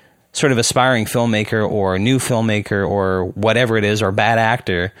a sort of aspiring filmmaker or a new filmmaker or whatever it is, or bad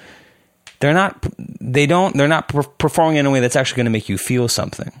actor, they're not performing in a way that's actually going to make you feel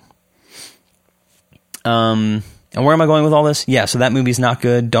something. And where am I going with all this? Yeah, so that movie's not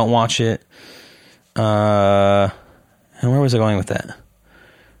good. Don't watch it. And where was I going with that?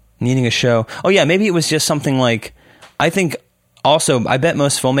 Needing a show. Oh yeah, maybe it was just something like, I bet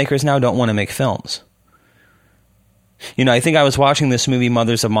most filmmakers now don't want to make films. You know, I think I was watching this movie,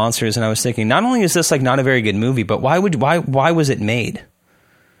 Mothers of Monsters, and I was thinking, not only is this like not a very good movie, but why was it made?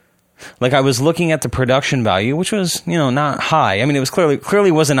 Like, I was looking at the production value, which was, you know, not high. I mean, it was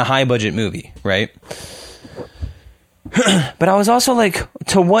clearly wasn't a high budget movie, right? But I was also like,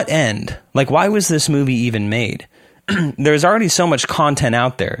 to what end? Like, why was this movie even made? There's already so much content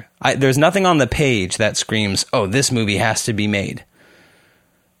out there. There's nothing on the page that screams, oh, this movie has to be made.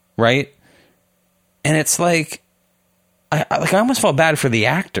 Right? And it's like, I almost felt bad for the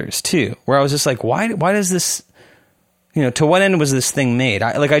actors too, where I was just like, why does this, you know, to what end was this thing made?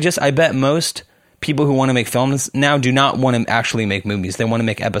 I bet most people who want to make films now do not want to actually make movies. They want to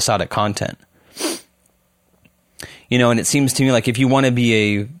make episodic content. You know, and it seems to me like if you want to be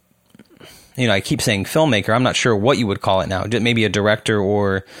a, you know, I keep saying filmmaker, I'm not sure what you would call it now, maybe a director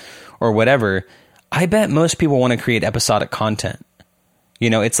or whatever. I bet most people want to create episodic content. You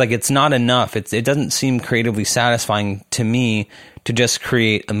know, it's like, it's not enough. It doesn't seem creatively satisfying to me to just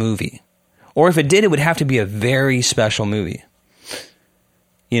create a movie. Or if it did, it would have to be a very special movie.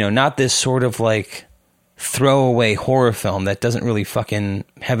 You know, not this sort of like throwaway horror film that doesn't really fucking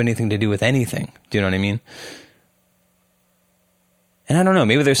have anything to do with anything. Do you know what I mean? And I don't know,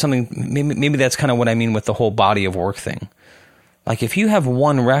 maybe there's something, maybe that's kind of what I mean with the whole body of work thing. Like, if you have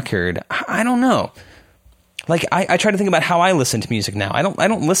one record, I don't know. Like, I try to think about how I listen to music now. I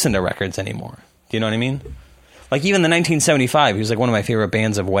don't listen to records anymore. Do you know what I mean? Like, even the 1975, who's like one of my favorite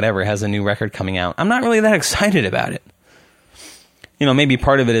bands of whatever, has a new record coming out. I'm not really that excited about it. You know, maybe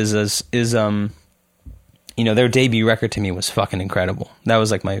part of it is you know, their debut record to me was fucking incredible. That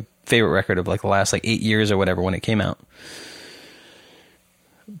was like my favorite record of like the last like 8 years or whatever when it came out.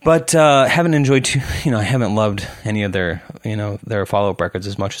 But haven't enjoyed I haven't loved any of their, you know, their follow-up records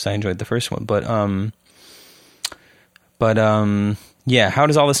as much as I enjoyed the first one. But yeah, how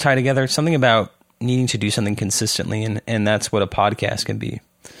does all this tie together? Something about needing to do something consistently, and that's what a podcast can be.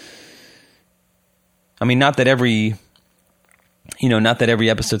 I mean, not that every not that every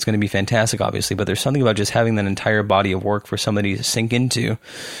episode's going to be fantastic, obviously, but there's something about just having that entire body of work for somebody to sink into.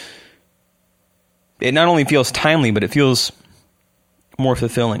 It not only feels timely, but it feels more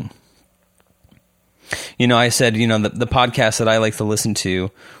fulfilling. I said, the podcasts that I like to listen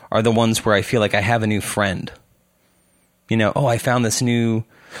to are the ones where I feel like I have a new friend. I found this new,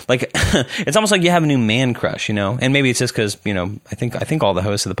 like, it's almost like you have a new man crush, and maybe it's just because, I think all the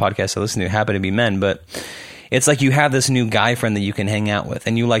hosts of the podcast I listen to happen to be men, but it's like you have this new guy friend that you can hang out with,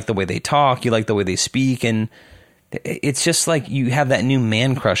 and you like the way they talk, you like the way they speak, and it's just like you have that new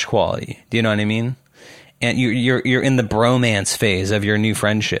man crush quality. Do you know what I mean? And you're in the bromance phase of your new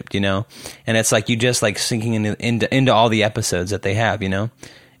friendship, and it's like you just like sinking into all the episodes that they have,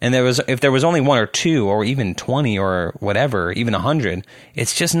 and if there was only one or two or even 20 or whatever, even 100,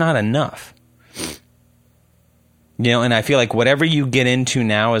 it's just not enough. And I feel like whatever you get into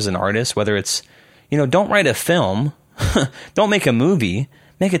now as an artist, whether it's, don't write a film, don't make a movie,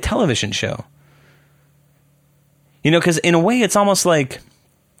 make a television show. Because in a way it's almost like,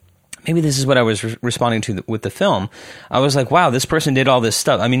 maybe this is what I was responding to with the film. I was like, wow, this person did all this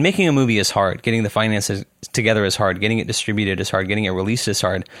stuff. I mean, making a movie is hard. Getting the finances together is hard. Getting it distributed is hard. Getting it released is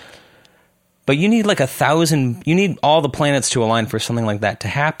hard. But you need like 1,000, you need all the planets to align for something like that to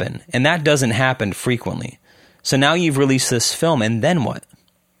happen. And that doesn't happen frequently. So now you've released this film, and then what?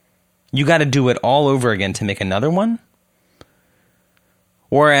 You got to do it all over again to make another one?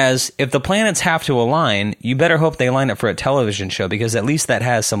 Whereas, if the planets have to align, you better hope they line up for a television show, because at least that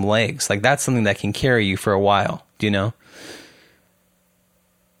has some legs. Like, that's something that can carry you for a while. Do you know?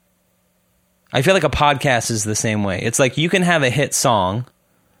 I feel like a podcast is the same way. It's like you can have a hit song.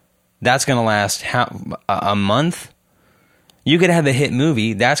 That's going to last a month? You could have a hit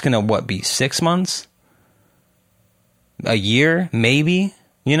movie. That's going to, be 6 months? A year? Maybe?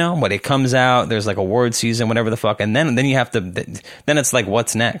 When it comes out, there's like award season, whatever the fuck, and then you have to, then it's like,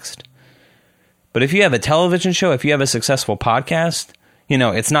 what's next? But if you have a television show, if you have a successful podcast,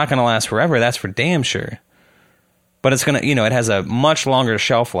 it's not going to last forever. That's for damn sure. But it's going to, it has a much longer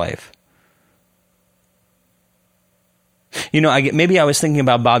shelf life. Maybe I was thinking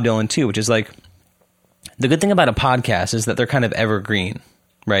about Bob Dylan too, which is like, the good thing about a podcast is that they're kind of evergreen,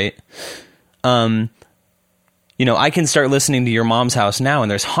 right? I can start listening to Your Mom's House now,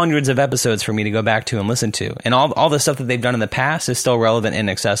 and there's hundreds of episodes for me to go back to and listen to. And all the stuff that they've done in the past is still relevant and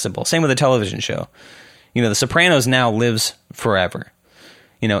accessible. Same with a television show. The Sopranos now lives forever.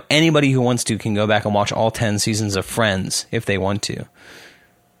 Anybody who wants to can go back and watch all 10 seasons of Friends if they want to.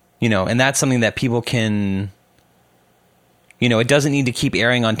 And that's something that people can... it doesn't need to keep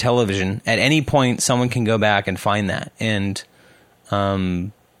airing on television. At any point, someone can go back and find that.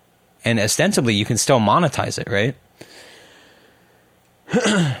 And ostensibly, you can still monetize it, right?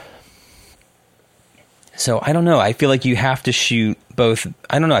 So, I don't know. I feel like you have to shoot both.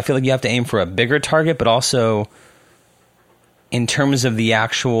 I don't know. I feel like you have to aim for a bigger target, but also in terms of the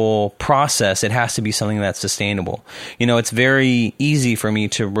actual process, it has to be something that's sustainable. It's very easy for me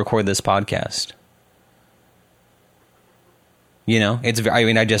to record this podcast.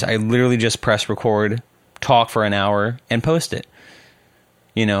 I literally just press record, talk for an hour, and post it.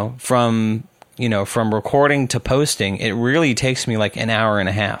 From recording to posting, it really takes me like an hour and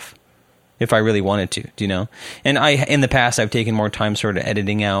a half if I really wanted to, do you know? And in the past, I've taken more time sort of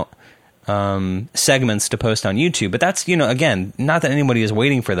editing out segments to post on YouTube, but that's, again, not that anybody is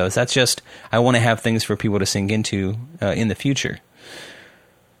waiting for those. That's just, I want to have things for people to sink into in the future.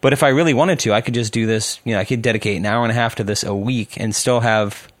 But if I really wanted to, I could just do this, I could dedicate an hour and a half to this a week and still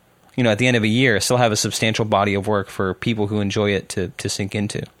have, at the end of a year, still have a substantial body of work for people who enjoy it to sink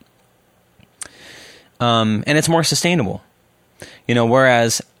into. And it's more sustainable.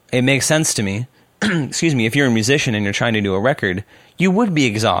 Whereas it makes sense to me, excuse me, if you're a musician and you're trying to do a record, you would be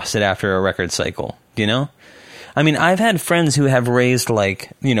exhausted after a record cycle, I mean, I've had friends who have raised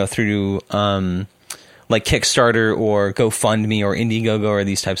through like Kickstarter or GoFundMe or Indiegogo or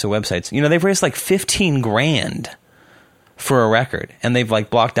these types of websites. They've raised like $15,000 for a record, and they've like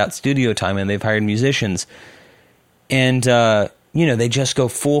blocked out studio time, and they've hired musicians, and they just go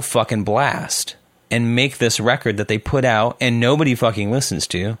full fucking blast and make this record that they put out and nobody fucking listens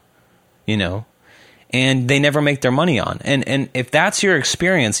to, and they never make their money on. And if that's your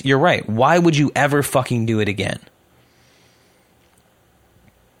experience, you're right. Why would you ever fucking do it again?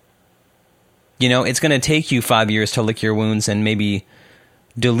 It's going to take you 5 years to lick your wounds and maybe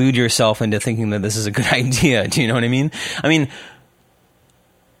delude yourself into thinking that this is a good idea. Do you know what I mean? I mean,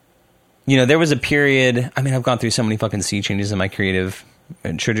 there was a period, I've gone through so many fucking sea changes in my creative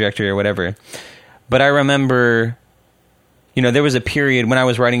trajectory or whatever, but I remember, You know, there was a period when I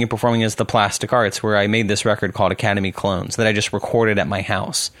was writing and performing as the Plastic Arts where I made this record called Academy Clones that I just recorded at my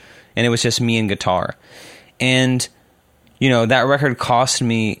house. And it was just me and guitar. And, you know, that record cost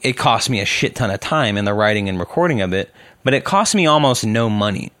me a shit ton of time in the writing and recording of it, but it cost me almost no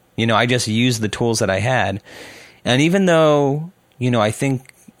money. You know, I just used the tools that I had. And even though, you know, I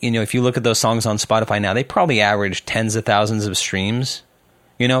think, you know, if you look at those songs on Spotify now, they probably average tens of thousands of streams,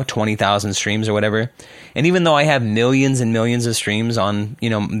 you know, 20,000 streams or whatever. And even though I have millions and millions of streams on, you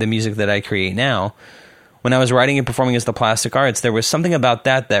know, the music that I create now, when I was writing and performing as the Plastic Arts, there was something about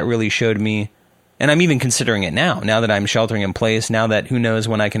that really showed me, and I'm even considering it now that I'm sheltering in place, now that who knows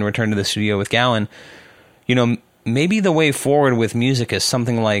when I can return to the studio with Gowan, you know, maybe the way forward with music is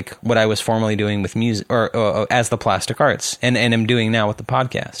something like what I was formerly doing with music, or as the Plastic Arts, and am doing now with the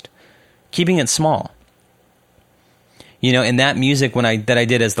podcast. Keeping it small. You know, and that music that I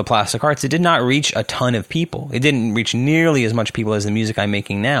did as the Plastic Arts, it did not reach a ton of people. It didn't reach nearly as much people as the music I'm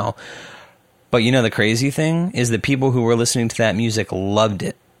making now. But you know, the crazy thing is that people who were listening to that music loved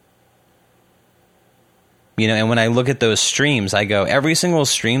it. You know, and when I look at those streams, I go, every single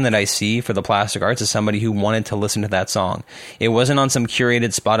stream that I see for the Plastic Arts is somebody who wanted to listen to that song. It wasn't on some curated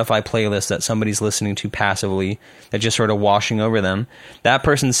Spotify playlist that somebody's listening to passively, that's just sort of washing over them. That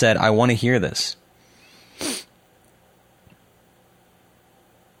person said, I want to hear this.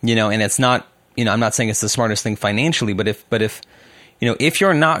 You know, and it's not, you know, I'm not saying it's the smartest thing financially, but if, you know, if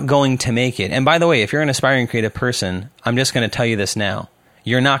you're not going to make it, and by the way, if you're an aspiring creative person, I'm just going to tell you this now,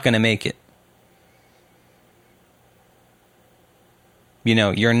 you're not going to make it. You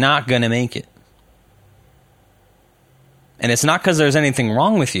know, you're not going to make it. And it's not because there's anything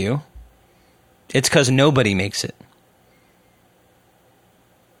wrong with you. It's because nobody makes it.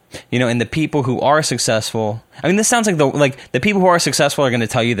 You know, and the people who are successful, I mean, this sounds like the people who are successful are going to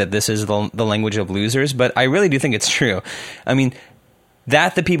tell you that this is the language of losers, but I really do think it's true. I mean,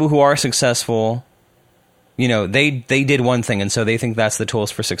 that the people who are successful, you know, they did one thing, and so they think that's the tools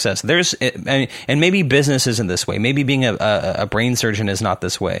for success. And maybe business isn't this way. Maybe being a brain surgeon is not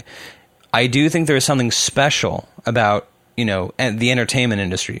this way. I do think there's something special about, you know, the entertainment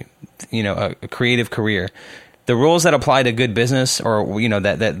industry, you know, a creative career. The rules that apply to good business, or, you know,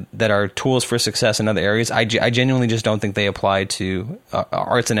 that are tools for success in other areas, I genuinely just don't think they apply to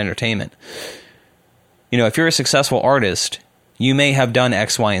arts and entertainment. You know, if you're a successful artist, you may have done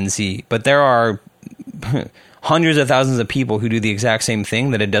X, Y, and Z, but there are hundreds of thousands of people who do the exact same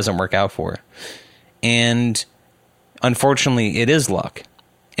thing that it doesn't work out for. And unfortunately, it is luck.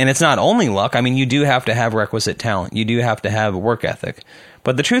 And it's not only luck. I mean, you do have to have requisite talent. You do have to have work ethic.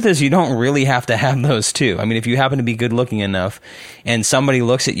 But the truth is, you don't really have to have those too. I mean, if you happen to be good looking enough and somebody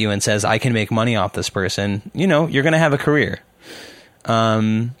looks at you and says, I can make money off this person, you know, you're going to have a career.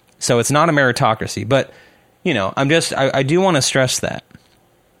 So it's not a meritocracy. But, you know, I do want to stress that.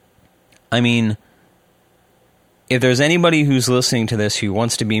 I mean, if there's anybody who's listening to this who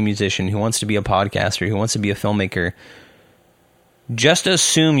wants to be a musician, who wants to be a podcaster, who wants to be a filmmaker, just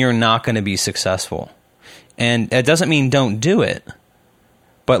assume you're not going to be successful. And that doesn't mean don't do it,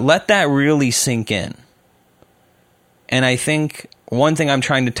 but let that really sink in. And I think one thing I'm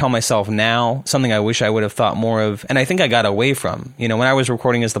trying to tell myself now, something I wish I would have thought more of, and I think I got away from, you know, when I was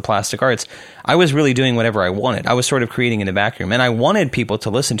recording as the Plastic Arts, I was really doing whatever I wanted. I was sort of creating in a vacuum, and I wanted people to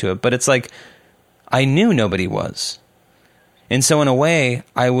listen to it, but it's like, I knew nobody was. And so in a way,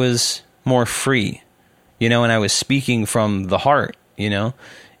 I was more free, you know, and I was speaking from the heart, you know,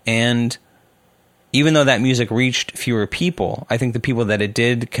 and even though that music reached fewer people, I think the people that it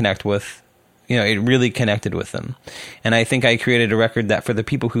did connect with, you know, it really connected with them. And I think I created a record that for the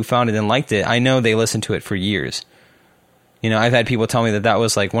people who found it and liked it, I know they listened to it for years. You know, I've had people tell me that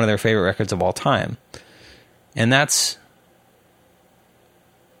was like one of their favorite records of all time. And that's,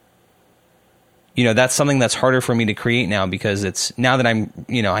 you know, that's something that's harder for me to create now, because it's now that I'm,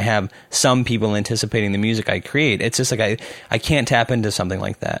 you know, I have some people anticipating the music I create. It's just like I can't tap into something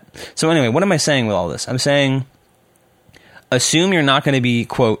like that. So anyway, what am I saying with all this? I'm saying assume you're not going to be,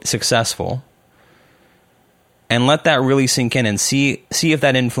 quote, successful, and let that really sink in and see if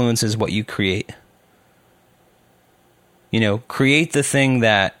that influences what you create. You know, create the thing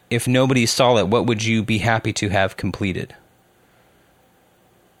that if nobody saw it, what would you be happy to have completed?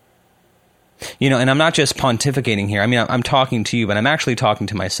 You know, and I'm not just pontificating here. I mean, I'm talking to you, but I'm actually talking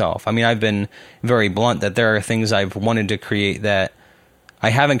to myself. I mean, I've been very blunt that there are things I've wanted to create that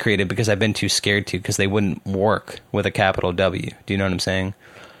I haven't created because I've been too scared to, because they wouldn't work with a capital W. Do you know what I'm saying?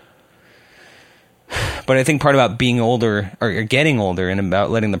 But I think part about being older, or getting older, and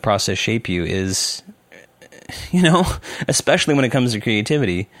about letting the process shape you is, you know, especially when it comes to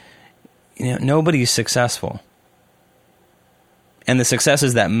creativity, you know, nobody's successful. And the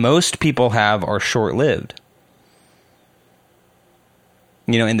successes that most people have are short-lived.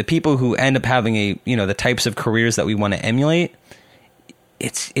 And the people who end up having the types of careers that we want to emulate,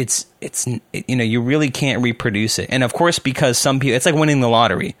 it's you really can't reproduce it. And of course, because some people, it's like winning the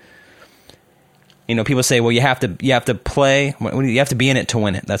lottery. People say, well, you have to play, you have to be in it to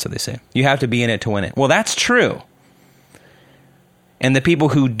win it. That's what they say. You have to be in it to win it. Well, that's true. And the people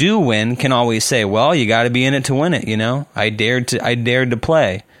who do win can always say, well, you got to be in it to win it. I dared to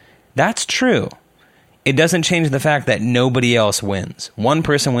play. That's true. It doesn't change the fact that nobody else wins. One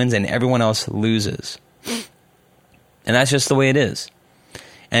person wins and everyone else loses. And that's just the way it is.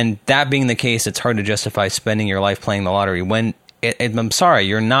 And that being the case, it's hard to justify spending your life playing the lottery when, I'm sorry,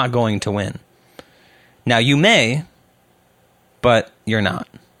 you're not going to win. Now, you may, but you're not.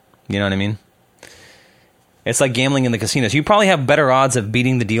 You know what I mean? It's like gambling in the casinos. You probably have better odds of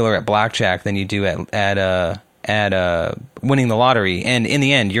beating the dealer at blackjack than you do at winning the lottery, and in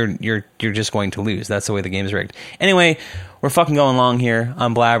the end, you're just going to lose. That's the way the game's rigged. Anyway, we're fucking going long here.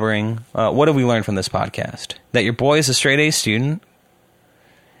 I'm blabbering. What have we learned from this podcast? That your boy is a straight A student,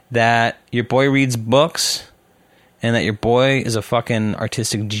 that your boy reads books, and that your boy is a fucking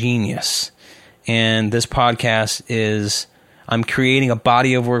artistic genius. And this podcast is, I'm creating a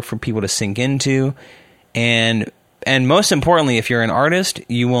body of work for people to sink into, and most importantly, if you're an artist,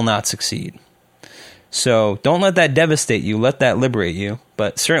 you will not succeed. So don't let that devastate you. Let that liberate you.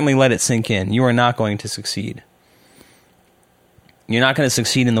 But certainly let it sink in. You are not going to succeed. You're not going to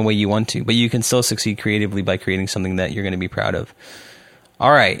succeed in the way you want to. But you can still succeed creatively by creating something that you're going to be proud of.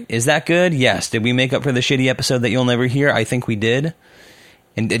 All right. Is that good? Yes. Did we make up for the shitty episode that you'll never hear? I think we did.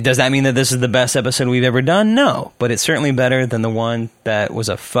 And does that mean that this is the best episode we've ever done? No. But it's certainly better than the one that was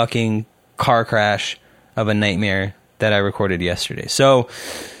a fucking car crash of a nightmare that I recorded yesterday. So...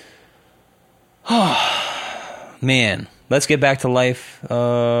 oh, man, let's get back to life.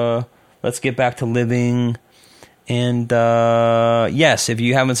 Let's get back to living. And yes, if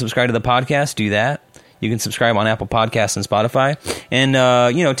you haven't subscribed to the podcast, do that. You can subscribe on Apple Podcasts and Spotify.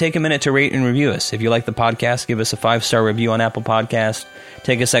 And, take a minute to rate and review us. If you like the podcast, give us a 5-star review on Apple Podcasts.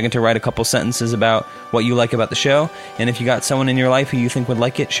 Take a second to write a couple sentences about what you like about the show. And if you got someone in your life who you think would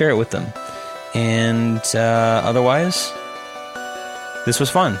like it, share it with them. And otherwise, this was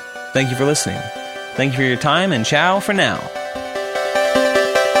fun. Thank you for listening. Thank you for your time, and ciao for now.